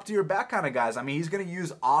these flop to your back kind of guys. I mean, he's going to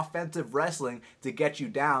use offensive wrestling to get you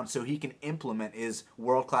down so he can implement his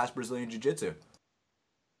world-class Brazilian Jiu-Jitsu.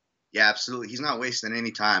 Yeah, absolutely. He's not wasting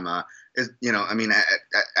any time. As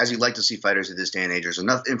you'd like to see fighters at this day and age, there's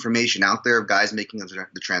enough information out there of guys making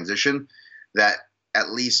the transition that at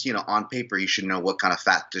least, on paper, you should know what kind of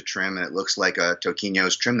fat to trim. And it looks like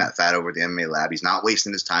Toquinho's trimmed that fat over the MMA lab. He's not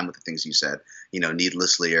wasting his time with the things you said,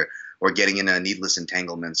 needlessly or getting into needless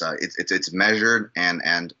entanglements. It's measured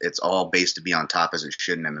and it's all based to be on top as it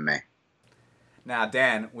should in MMA. Now,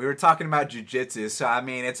 Dan, we were talking about jiu-jitsu, so I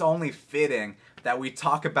mean, it's only fitting that we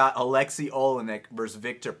talk about Alexei Oleinik versus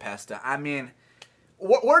Victor Pesta. I mean,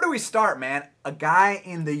 where do we start, man? A guy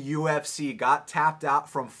in the UFC got tapped out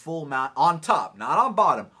from full mount on top, not on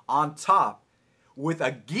bottom, on top, with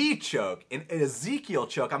a gi choke, an Ezekiel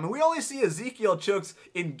choke. I mean, we only see Ezekiel chokes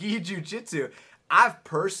in gi jiu-jitsu. I've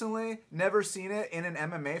personally never seen it in an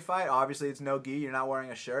MMA fight. Obviously, it's no gi. You're not wearing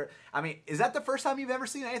a shirt. I mean, is that the first time you've ever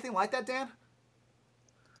seen anything like that, Dan?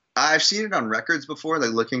 I've seen it on records before,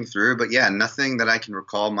 like looking through, but yeah, nothing that I can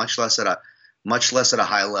recall, much less at a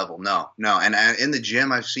high level. No. And in the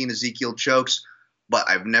gym, I've seen Ezekiel chokes, but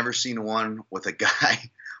I've never seen one with a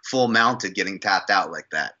guy full mounted getting tapped out like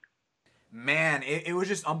that. Man, it was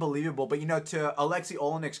just unbelievable. But, to Alexei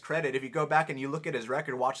Oleinik's credit, if you go back and you look at his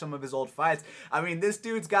record, watch some of his old fights, I mean, this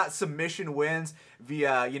dude's got submission wins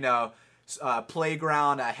via,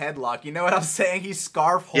 playground headlock. You know what I'm saying? He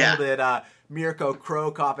scarf holded Mirko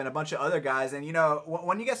Cro Cop and a bunch of other guys. And,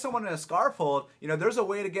 when you get someone in a scarf hold, there's a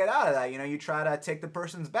way to get out of that. You try to take the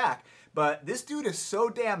person's back. But this dude is so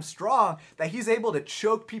damn strong that he's able to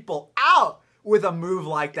choke people out with a move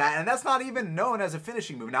like that, and that's not even known as a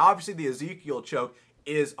finishing move. Now, obviously, the Ezekiel choke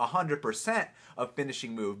is 100% a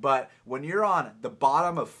finishing move, but when you're on the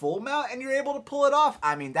bottom of full mount and you're able to pull it off,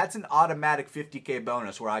 I mean, that's an automatic 50K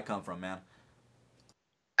bonus where I come from, man.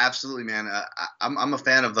 Absolutely, man. I'm a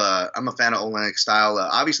fan of Oleinik's style.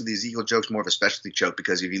 Obviously, the Ezekiel choke's more of a specialty choke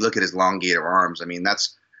because if you look at his elongated arms, I mean,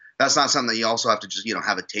 that's not something that you also have to just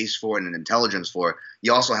have a taste for and an intelligence for.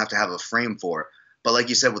 You also have to have a frame for. But like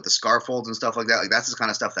you said, with the scarf holds and stuff like that, that's the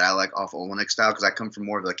kind of stuff that I like off Oleinik style because I come from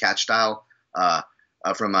more of the catch style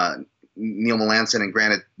from Neil Melanson. And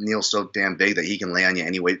granted, Neil's so damn big that he can lay on you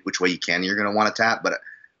any way, which way you can. You're going to want to tap. But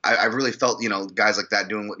I really felt, guys like that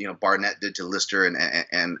doing what, Barnett did to Lister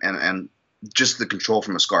and just the control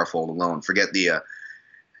from a scarf hold alone. Forget the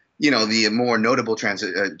more notable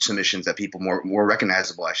submissions that people more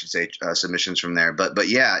recognizable, I should say, submissions from there. But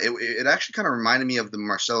yeah, it actually kind of reminded me of the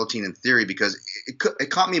Marcelo Teen in theory because it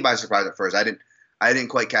caught me by surprise at first. I didn't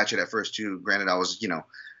quite catch it at first too. Granted, I was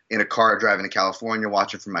in a car driving to California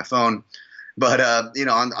watching from my phone. But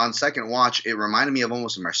on second watch, it reminded me of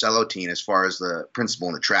almost a Marcelo Teen as far as the principle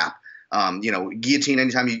in the trap. Guillotine,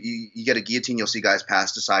 anytime you get a guillotine, you'll see guys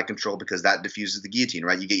pass to side control because that diffuses the guillotine,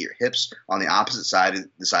 right? You get your hips on the opposite side,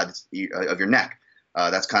 the side of your neck.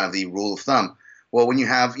 That's kind of the rule of thumb. Well, when you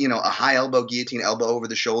have, a high elbow guillotine, elbow over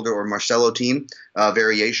the shoulder or Marcelo Teen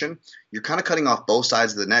variation, you're kind of cutting off both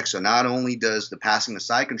sides of the neck. So not only does the passing the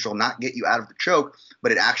side control not get you out of the choke,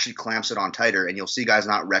 but it actually clamps it on tighter. And you'll see guys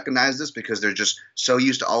not recognize this because they're just so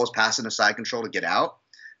used to always passing the side control to get out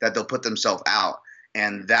that they'll put themselves out.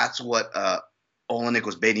 And that's what Oleinik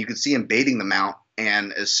was baiting. You could see him baiting the mount,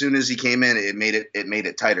 and as soon as he came in, it made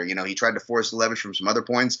it tighter. He tried to force the leverage from some other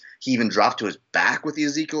points. He even dropped to his back with the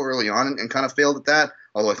Ezekiel early on and kind of failed at that,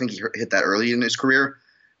 although I think he hit that early in his career.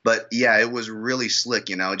 But, yeah, it was really slick,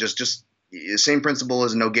 just same principle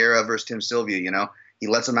as Nogueira versus Tim Sylvia, He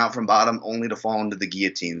lets him out from bottom only to fall into the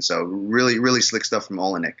guillotine. So really, really slick stuff from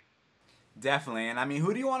Oleinik. Definitely. And, I mean,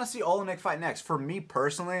 who do you want to see Oleinik fight next? For me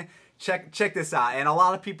personally, check this out. And a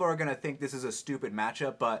lot of people are going to think this is a stupid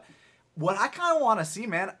matchup, but what I kind of want to see,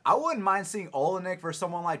 man, I wouldn't mind seeing Oleinik versus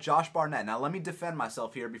someone like Josh Barnett. Now, let me defend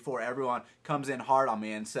myself here before everyone comes in hard on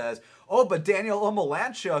me and says, oh, but Daniel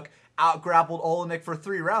Omolanchuk out-grappled Oleinik for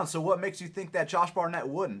 3 rounds, so what makes you think that Josh Barnett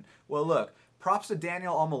wouldn't? Well, look, props to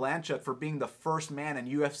Daniel Omolanchuk for being the first man in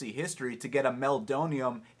UFC history to get a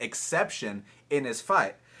meldonium exception in his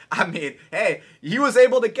fight. I mean, hey, he was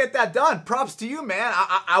able to get that done. Props to you, man.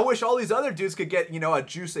 I wish all these other dudes could get, a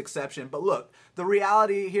juice exception. But look, the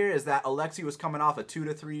reality here is that Alexei was coming off a 2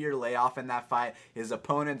 to 3 year layoff in that fight. His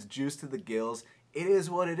opponent's juiced to the gills. It is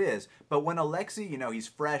what it is. But when Alexei, he's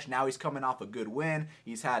fresh. Now he's coming off a good win.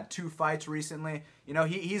 He's had 2 fights recently.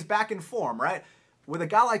 He's back in form, right? With a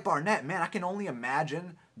guy like Barnett, man, I can only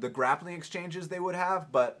imagine the grappling exchanges they would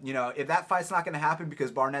have. But, if that fight's not going to happen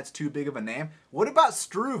because Barnett's too big of a name, what about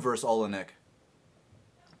Struve versus Oleinik?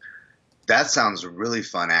 That sounds really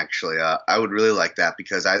fun, actually. I would really like that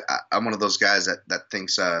because I'm one of those guys that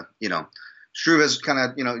thinks, Struve has kind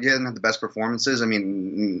of, he hasn't had the best performances. I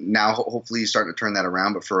mean, now hopefully he's starting to turn that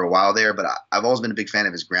around, but for a while there. But I've always been a big fan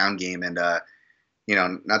of his ground game. And,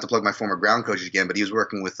 not to plug my former ground coach again, but he was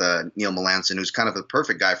working with Neil Melanson, who's kind of the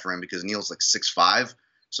perfect guy for him because Neil's like 6'5".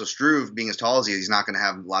 So Struve, being as tall as he is, he's not going to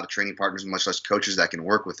have a lot of training partners, much less coaches that can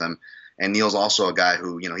work with him. And Neil's also a guy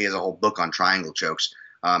who, he has a whole book on triangle chokes.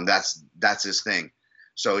 That's his thing.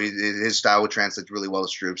 So his style would translate really well to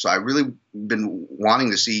Struve. So I've really been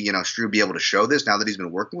wanting to see, Struve be able to show this now that he's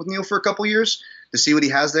been working with Neil for a couple years to see what he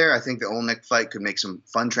has there. I think the Oleinik fight could make some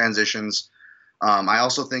fun transitions. I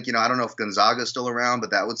also think, I don't know if Gonzaga is still around,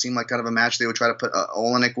 but that would seem like kind of a match they would try to put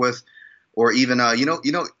Oleinik with. Or even,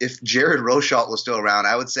 if Jared Rosholt was still around,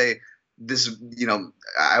 I would say this,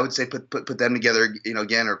 I would say put them together,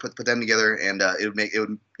 again, or put them together, and it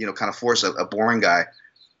would kind of force a boring guy.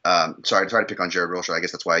 Sorry, I tried to pick on Jared Rosholt. I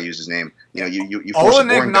guess that's why I use his name. You force a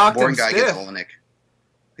boring guy against Oleinik.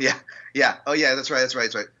 Yeah. Oh, yeah, that's right.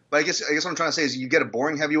 But I guess what I'm trying to say is you get a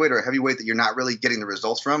boring heavyweight or a heavyweight that you're not really getting the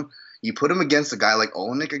results from. You put him against a guy like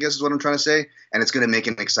Oleinik, I guess is what I'm trying to say, and it's going to make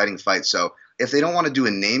an exciting fight. So if they don't want to do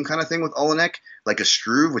a name kind of thing with Oleinik, like a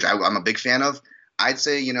Struve, which I'm a big fan of, I'd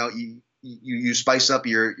say, you spice up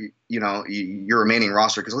your remaining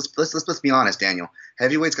roster, because let's be honest, Daniel.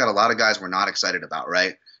 Heavyweight's got a lot of guys we're not excited about,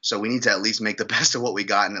 right? So we need to at least make the best of what we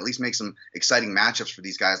got and at least make some exciting matchups for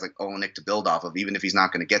these guys like Olenek to build off of, even if he's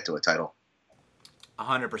not going to get to a title.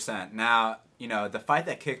 100%. Now, the fight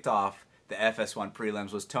that kicked off the FS1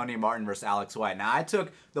 prelims was Tony Martin versus Alex White. Now, I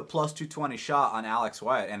took the plus 220 shot on Alex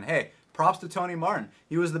White, and hey, props to Tony Martin.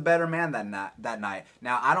 He was the better man that night.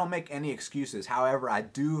 Now, I don't make any excuses. However, I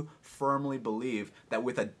do firmly believe that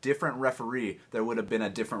with a different referee, there would have been a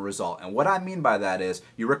different result. And what I mean by that is,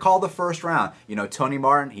 you recall the first round, Tony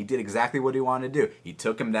Martin, he did exactly what he wanted to do. He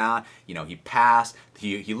took him down, he passed,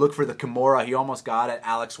 he looked for the Kimura, he almost got it.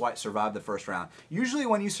 Alex White survived the first round. Usually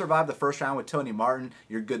when you survive the first round with Tony Martin,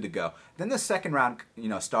 you're good to go. Then the second round,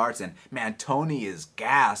 starts, and man, Tony is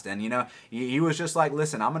gassed, and he was just like,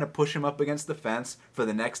 listen, I'm going to push him up against the fence for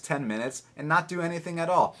the next 10 minutes and not do anything at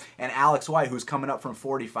all. And Alex White, who's coming up from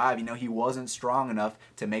 45, he wasn't strong enough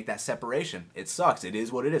to make that separation. It sucks. It is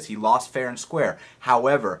what it is. He lost fair and square.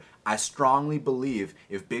 However, I strongly believe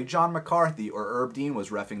if Big John McCarthy or Herb Dean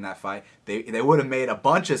was reffing that fight, they would have made a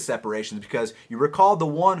bunch of separations, because you recall the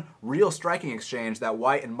one real striking exchange that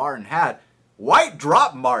White and Martin had. White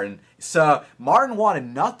dropped Martin. So Martin wanted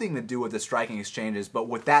nothing to do with the striking exchanges, but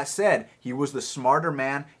with that said, he was the smarter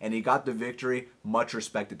man and he got the victory. Much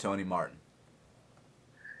respect to Tony Martin.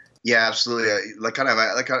 Yeah, absolutely. Like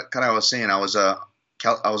I was saying, I was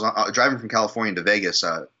driving from California to Vegas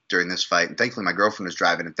during this fight, and thankfully my girlfriend was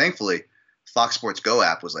driving, and thankfully Fox Sports Go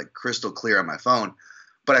app was like crystal clear on my phone.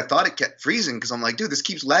 But I thought it kept freezing because I'm like, dude, this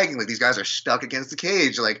keeps lagging. Like, these guys are stuck against the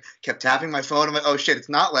cage. Like, kept tapping my phone. I'm like, oh shit, it's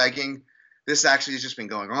not lagging. This actually has just been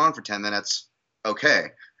going on for 10 minutes. Okay.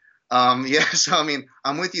 Yeah, so I mean,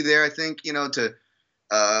 I'm with you there. I think,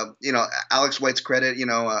 Alex White's credit,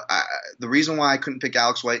 the reason why I couldn't pick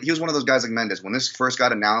Alex White, he was one of those guys like Mendes. When this first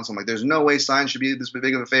got announced, I'm like, there's no way Sainz should be this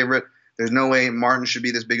big of a favorite. There's no way Martin should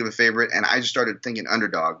be this big of a favorite. And I just started thinking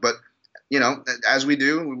underdog. But, as we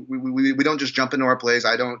do, we don't just jump into our plays.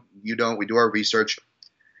 I don't, you don't. We do our research.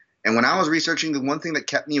 And when I was researching, the one thing that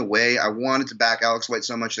kept me away, I wanted to back Alex White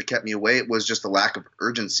so much that kept me away, it was just the lack of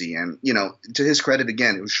urgency. And, to his credit,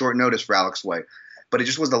 again, it was short notice for Alex White. But it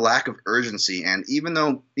just was the lack of urgency. And even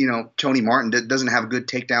though, Tony Martin doesn't have the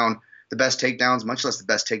best takedowns, much less the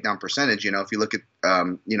best takedown percentage, if you look at,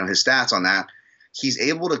 his stats on that, he's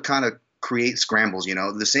able to kind of create scrambles,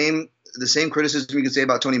 the same criticism you could say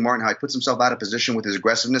about Tony Martin, how he puts himself out of position with his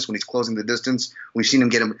aggressiveness when he's closing the distance. We've seen him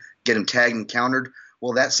get him tagged and countered.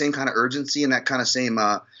 Well, that same kind of urgency and that kind of same,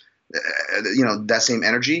 that same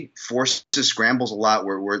energy forces scrambles a lot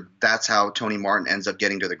where that's how Tony Martin ends up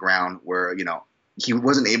getting to the ground where, he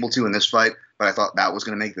wasn't able to in this fight, but I thought that was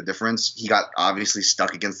going to make the difference. He got obviously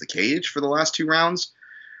stuck against the cage for the last two rounds.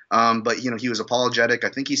 But, he was apologetic. I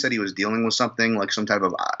think he said he was dealing with something like some type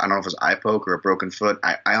of, I don't know if it was eye poke or a broken foot.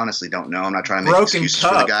 I honestly don't know. I'm not trying to make excuses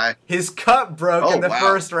for the guy. His cup broke in the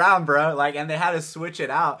first round, bro. And they had to switch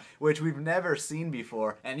it out, which we've never seen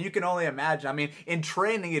before. And you can only imagine. I mean, in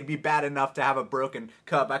training, it'd be bad enough to have a broken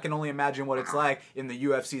cup. I can only imagine what it's like in the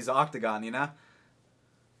UFC's octagon,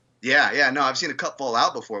 Yeah, no, I've seen a cup fall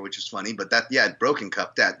out before, which is funny. But broken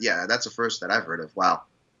cup, that's the first that I've heard of. Wow.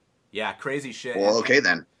 Yeah, crazy shit. Well, okay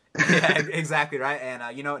then. Yeah, exactly right. And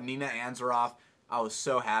Nina Ansaroff, I was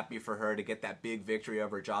so happy for her to get that big victory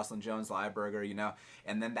over Jocelyn Jones-Lieberger,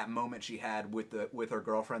 and then that moment she had with her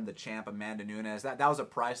girlfriend, the champ Amanda Nunes. That was a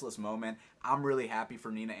priceless moment. I'm really happy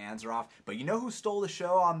for Nina Ansaroff. But you know who stole the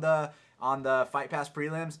show on the Fight Pass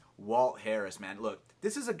prelims? Walt Harris, man. Look,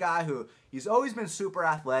 this is a guy who he's always been super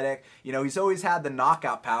athletic. He's always had the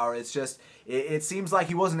knockout power. It's just it seems like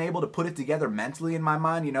he wasn't able to put it together mentally in my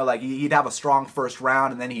mind. Like he'd have a strong first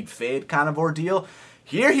round and then he'd fade kind of ordeal.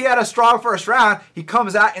 Here he had a strong first round. He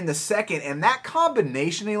comes out in the second, and that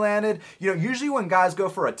combination he landed, usually when guys go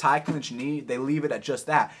for a tie clinch knee, they leave it at just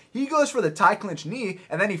that. He goes for the tie clinch knee,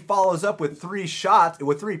 and then he follows up with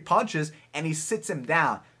three punches, and he sits him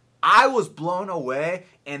down. I was blown away,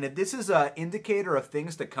 and if this is an indicator of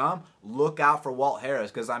things to come, look out for Walt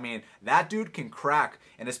Harris, because, that dude can crack,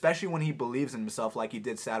 and especially when he believes in himself like he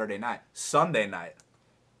did Sunday night.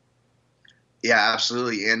 Yeah,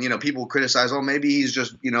 absolutely. And, people criticize, maybe he's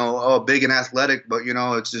just, big and athletic, but,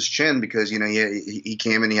 it's his chin because, he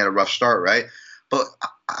came and he had a rough start, right? But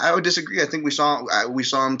I would disagree. I think we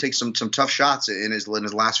saw him take some tough shots in his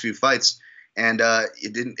last few fights, and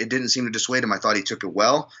it didn't seem to dissuade him. I thought he took it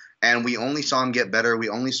well, and we only saw him get better. We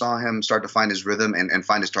only saw him start to find his rhythm and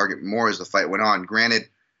find his target more as the fight went on. Granted,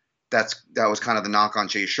 that was kind of the knock on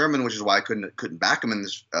Chase Sherman, which is why I couldn't back him in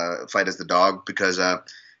this fight as the dog, because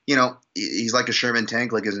he's like a Sherman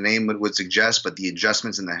tank, like his name would suggest, but the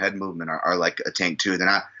adjustments in the head movement are like a tank too.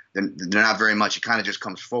 They're not very much. He kind of just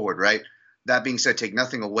comes forward, right? That being said, take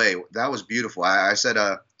nothing away. That was beautiful. I said,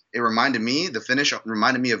 the finish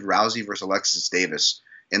reminded me of Rousey versus Alexis Davis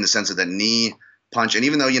in the sense of the knee punch. And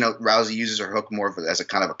even though, Rousey uses her hook more as a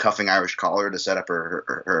kind of a cuffing Irish collar to set up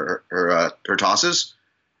her tosses,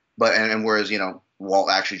 and whereas, Walt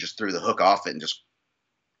actually just threw the hook off it and just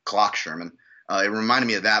clocked Sherman. It reminded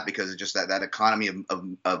me of that because it's just that economy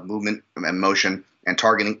of movement and motion and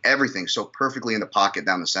targeting everything so perfectly in the pocket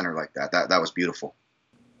down the center like that. That was beautiful.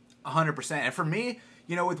 100%. And for me,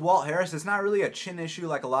 with Walt Harris, it's not really a chin issue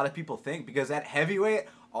like a lot of people think, because at heavyweight,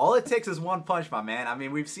 all it takes is one punch, my man. I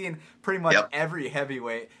mean, we've seen pretty much every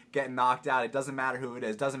heavyweight get knocked out. It doesn't matter who it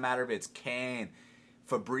is. It doesn't matter if it's Kane,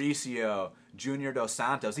 Fabricio, Junior Dos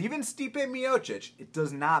Santos, even Stipe Miocic. It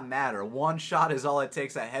does not matter. One shot is all it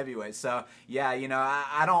takes at heavyweight. So, yeah,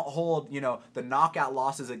 I don't hold, the knockout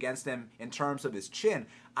losses against him in terms of his chin.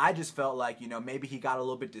 I just felt like, maybe he got a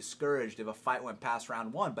little bit discouraged if a fight went past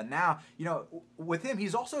round one. But now, with him,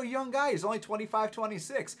 he's also a young guy. He's only 25,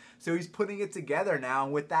 26. So he's putting it together now.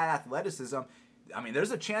 And with that athleticism, I mean,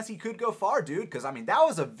 there's a chance he could go far, dude, because, I mean, that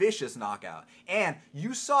was a vicious knockout. And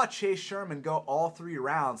you saw Chase Sherman go all 3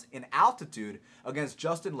 rounds in altitude against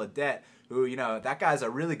Justin Ledet, who, that guy's a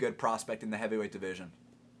really good prospect in the heavyweight division.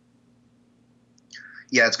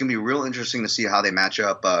 Yeah, it's going to be real interesting to see how they match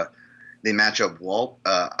up. Walt.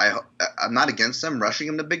 I'm not against them rushing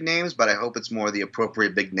him to big names, but I hope it's more the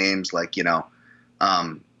appropriate big names like,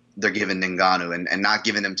 they're giving Ngannou and not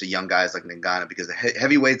giving them to young guys like Ngannou, because the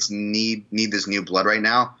heavyweights need this new blood right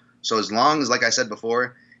now. So as long as, like I said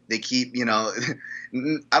before, they keep, I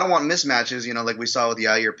don't want mismatches, like we saw with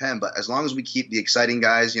Yair Penn, but as long as we keep the exciting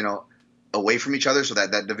guys, away from each other so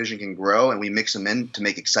that division can grow and we mix them in to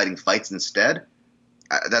make exciting fights instead,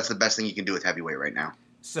 that's the best thing you can do with heavyweight right now.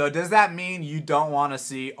 So does that mean you don't want to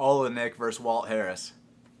see Oleinik versus Walt Harris?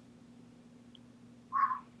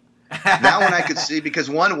 That one I could see, because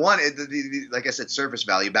like I said, surface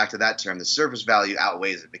value. Back to that term, the surface value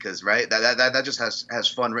outweighs it, because that just has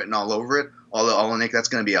fun written all over it. Although Oleinik, that's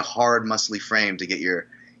going to be a hard, muscly frame to get your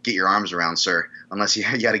arms around, sir. Unless you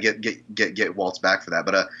got to get Walt's back for that.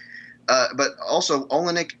 But also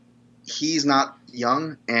Oleinik, he's not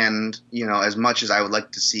young, and as much as I would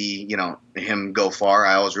like to see him go far,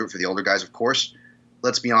 I always root for the older guys, of course.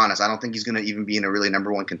 Let's be honest, I don't think he's going to even be in a really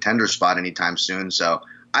number one contender spot anytime soon. So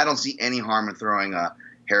I don't see any harm in throwing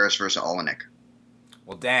Harris versus Oleinik.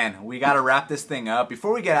 Well, Dan, we got to wrap this thing up.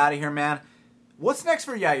 Before we get out of here, man, what's next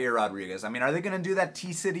for Yair Rodriguez? I mean, are they going to do that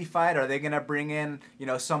T-City fight? Are they going to bring in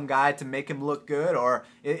some guy to make him look good? Or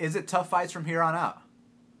is it tough fights from here on out?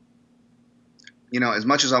 As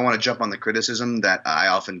much as I want to jump on the criticism that I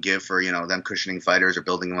often give for, them cushioning fighters or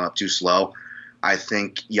building them up too slow, I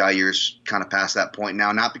think Yair's kind of past that point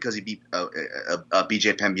now, not because he beat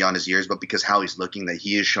BJ Penn beyond his years, but because how he's looking, that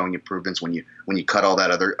he is showing improvements when you cut all that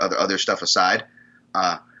other stuff aside.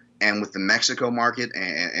 And with the Mexico market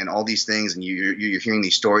and all these things, and you're hearing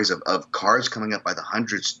these stories of cards coming up by the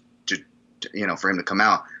hundreds for him to come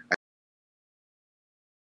out.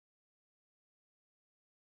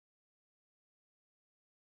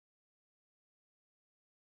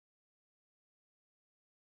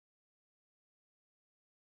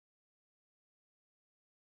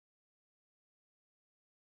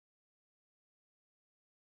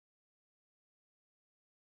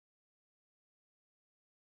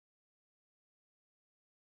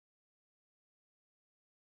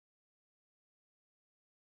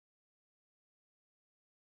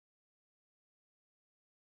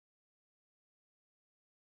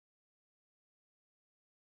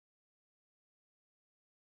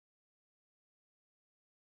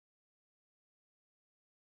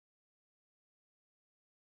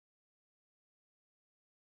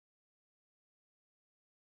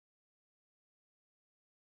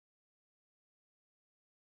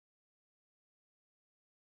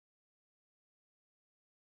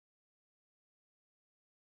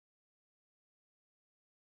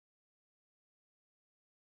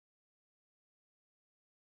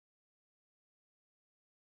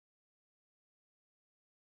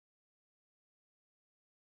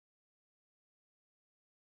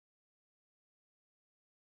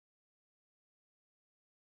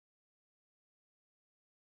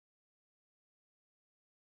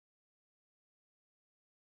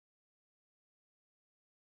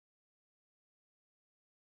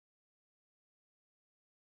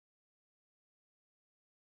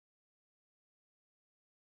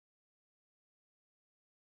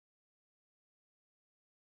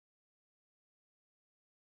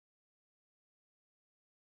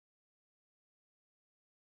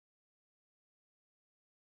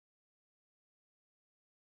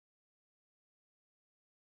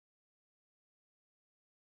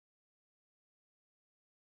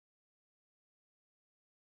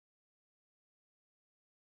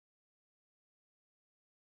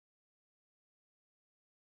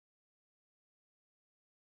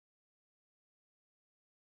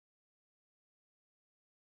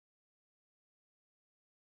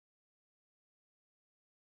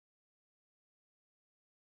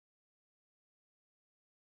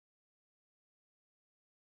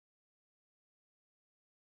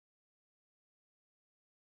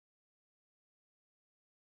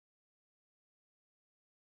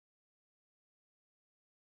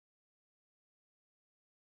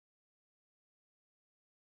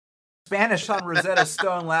 Spanish on Rosetta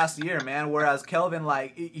Stone last year, man. Whereas Kelvin,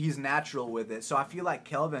 like, he's natural with it. So I feel like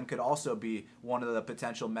Kelvin could also be one of the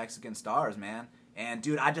potential Mexican stars, man. And,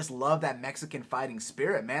 dude, I just love that Mexican fighting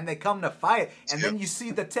spirit, man. They come to fight, and then you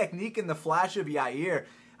see the technique and the flash of Yair.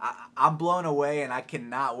 I'm blown away, and I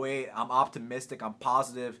cannot wait. I'm optimistic. I'm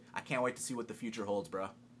positive. I can't wait to see what the future holds, bro.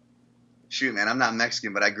 Shoot, man, I'm not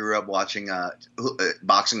Mexican, but I grew up watching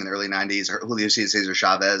boxing in the early 90s, Julio Cesar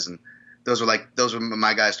Chavez, and those were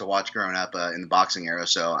my guys to watch growing up in the boxing era.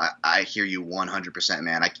 So I hear you 100%,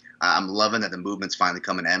 man. I'm loving that the movement's finally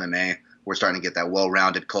coming to MMA. We're starting to get that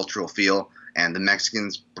well-rounded cultural feel, and the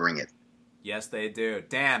Mexicans bring it. Yes, they do.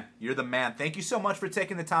 Dan, you're the man. Thank you so much for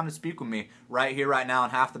taking the time to speak with me right here, right now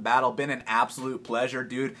on Half the Battle. Been an absolute pleasure,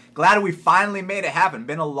 dude. Glad we finally made it happen.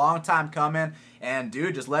 Been a long time coming. And,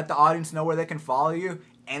 dude, just let the audience know where they can follow you.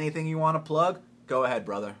 Anything you want to plug, go ahead,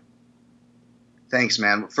 brother. Thanks,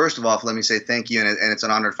 man. First of all, let me say thank you, and it's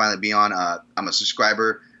an honor to finally be on. I'm a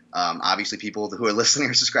subscriber. Obviously, people who are listening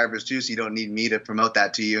are subscribers too, so you don't need me to promote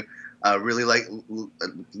that to you. Really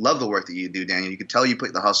love the work that you do, Daniel. You can tell you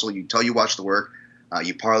put the hustle. You can tell you watch the work.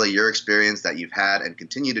 You parlay your experience that you've had and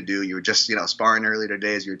continue to do. You were just sparring earlier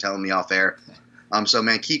today, as you were telling me off air. So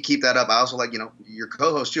man, keep that up. I also like your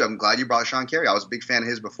co-host too. I'm glad you brought Sean Carey. I was a big fan of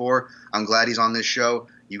his before. I'm glad he's on this show.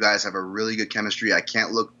 You guys have a really good chemistry. I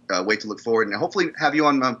can't wait to look forward and hopefully have you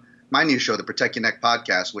on my new show, the Protect Your Neck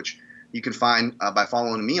podcast, which you can find by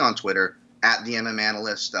following me on Twitter at the MM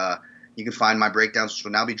Analyst. You can find my breakdowns, which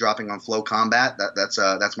will now be dropping on Flow Combat.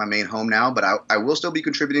 That's my main home now, but I will still be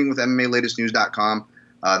contributing with MMALatestNews.com.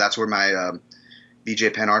 That's where my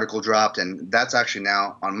BJ Penn article dropped, and that's actually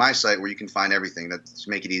now on my site where you can find everything. That's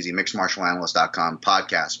make it easy. MixedMartialAnalyst.com,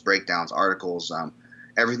 podcasts, breakdowns, articles,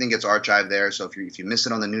 everything gets archived there. So if you miss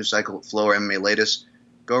it on the news cycle at Flow or MMA Latest,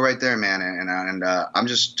 go right there, man. And I'm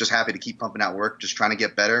just happy to keep pumping out work, just trying to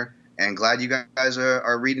get better, and glad you guys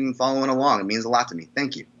are reading and following along. It means a lot to me.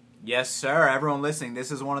 Thank you. Yes, sir. Everyone listening,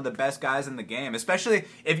 this is one of the best guys in the game, especially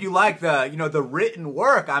if you like the written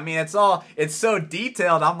work. I mean, it's so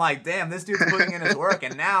detailed. I'm like, damn, this dude's putting in his work.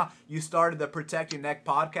 And now you started the Protect Your Neck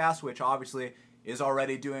podcast, which obviously is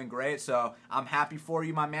already doing great. So I'm happy for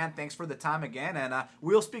you, my man. Thanks for the time again. And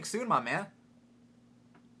we'll speak soon, my man.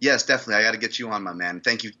 Yes, definitely. I got to get you on, my man.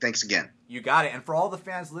 Thank you. Thanks again. You got it. And for all the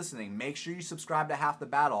fans listening, make sure you subscribe to Half the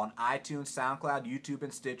Battle on iTunes, SoundCloud, YouTube,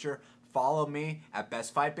 and Stitcher. Follow me at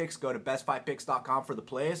Best Fight Picks. Go to bestfightpicks.com for the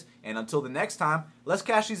plays. And until the next time, let's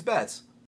cash these bets.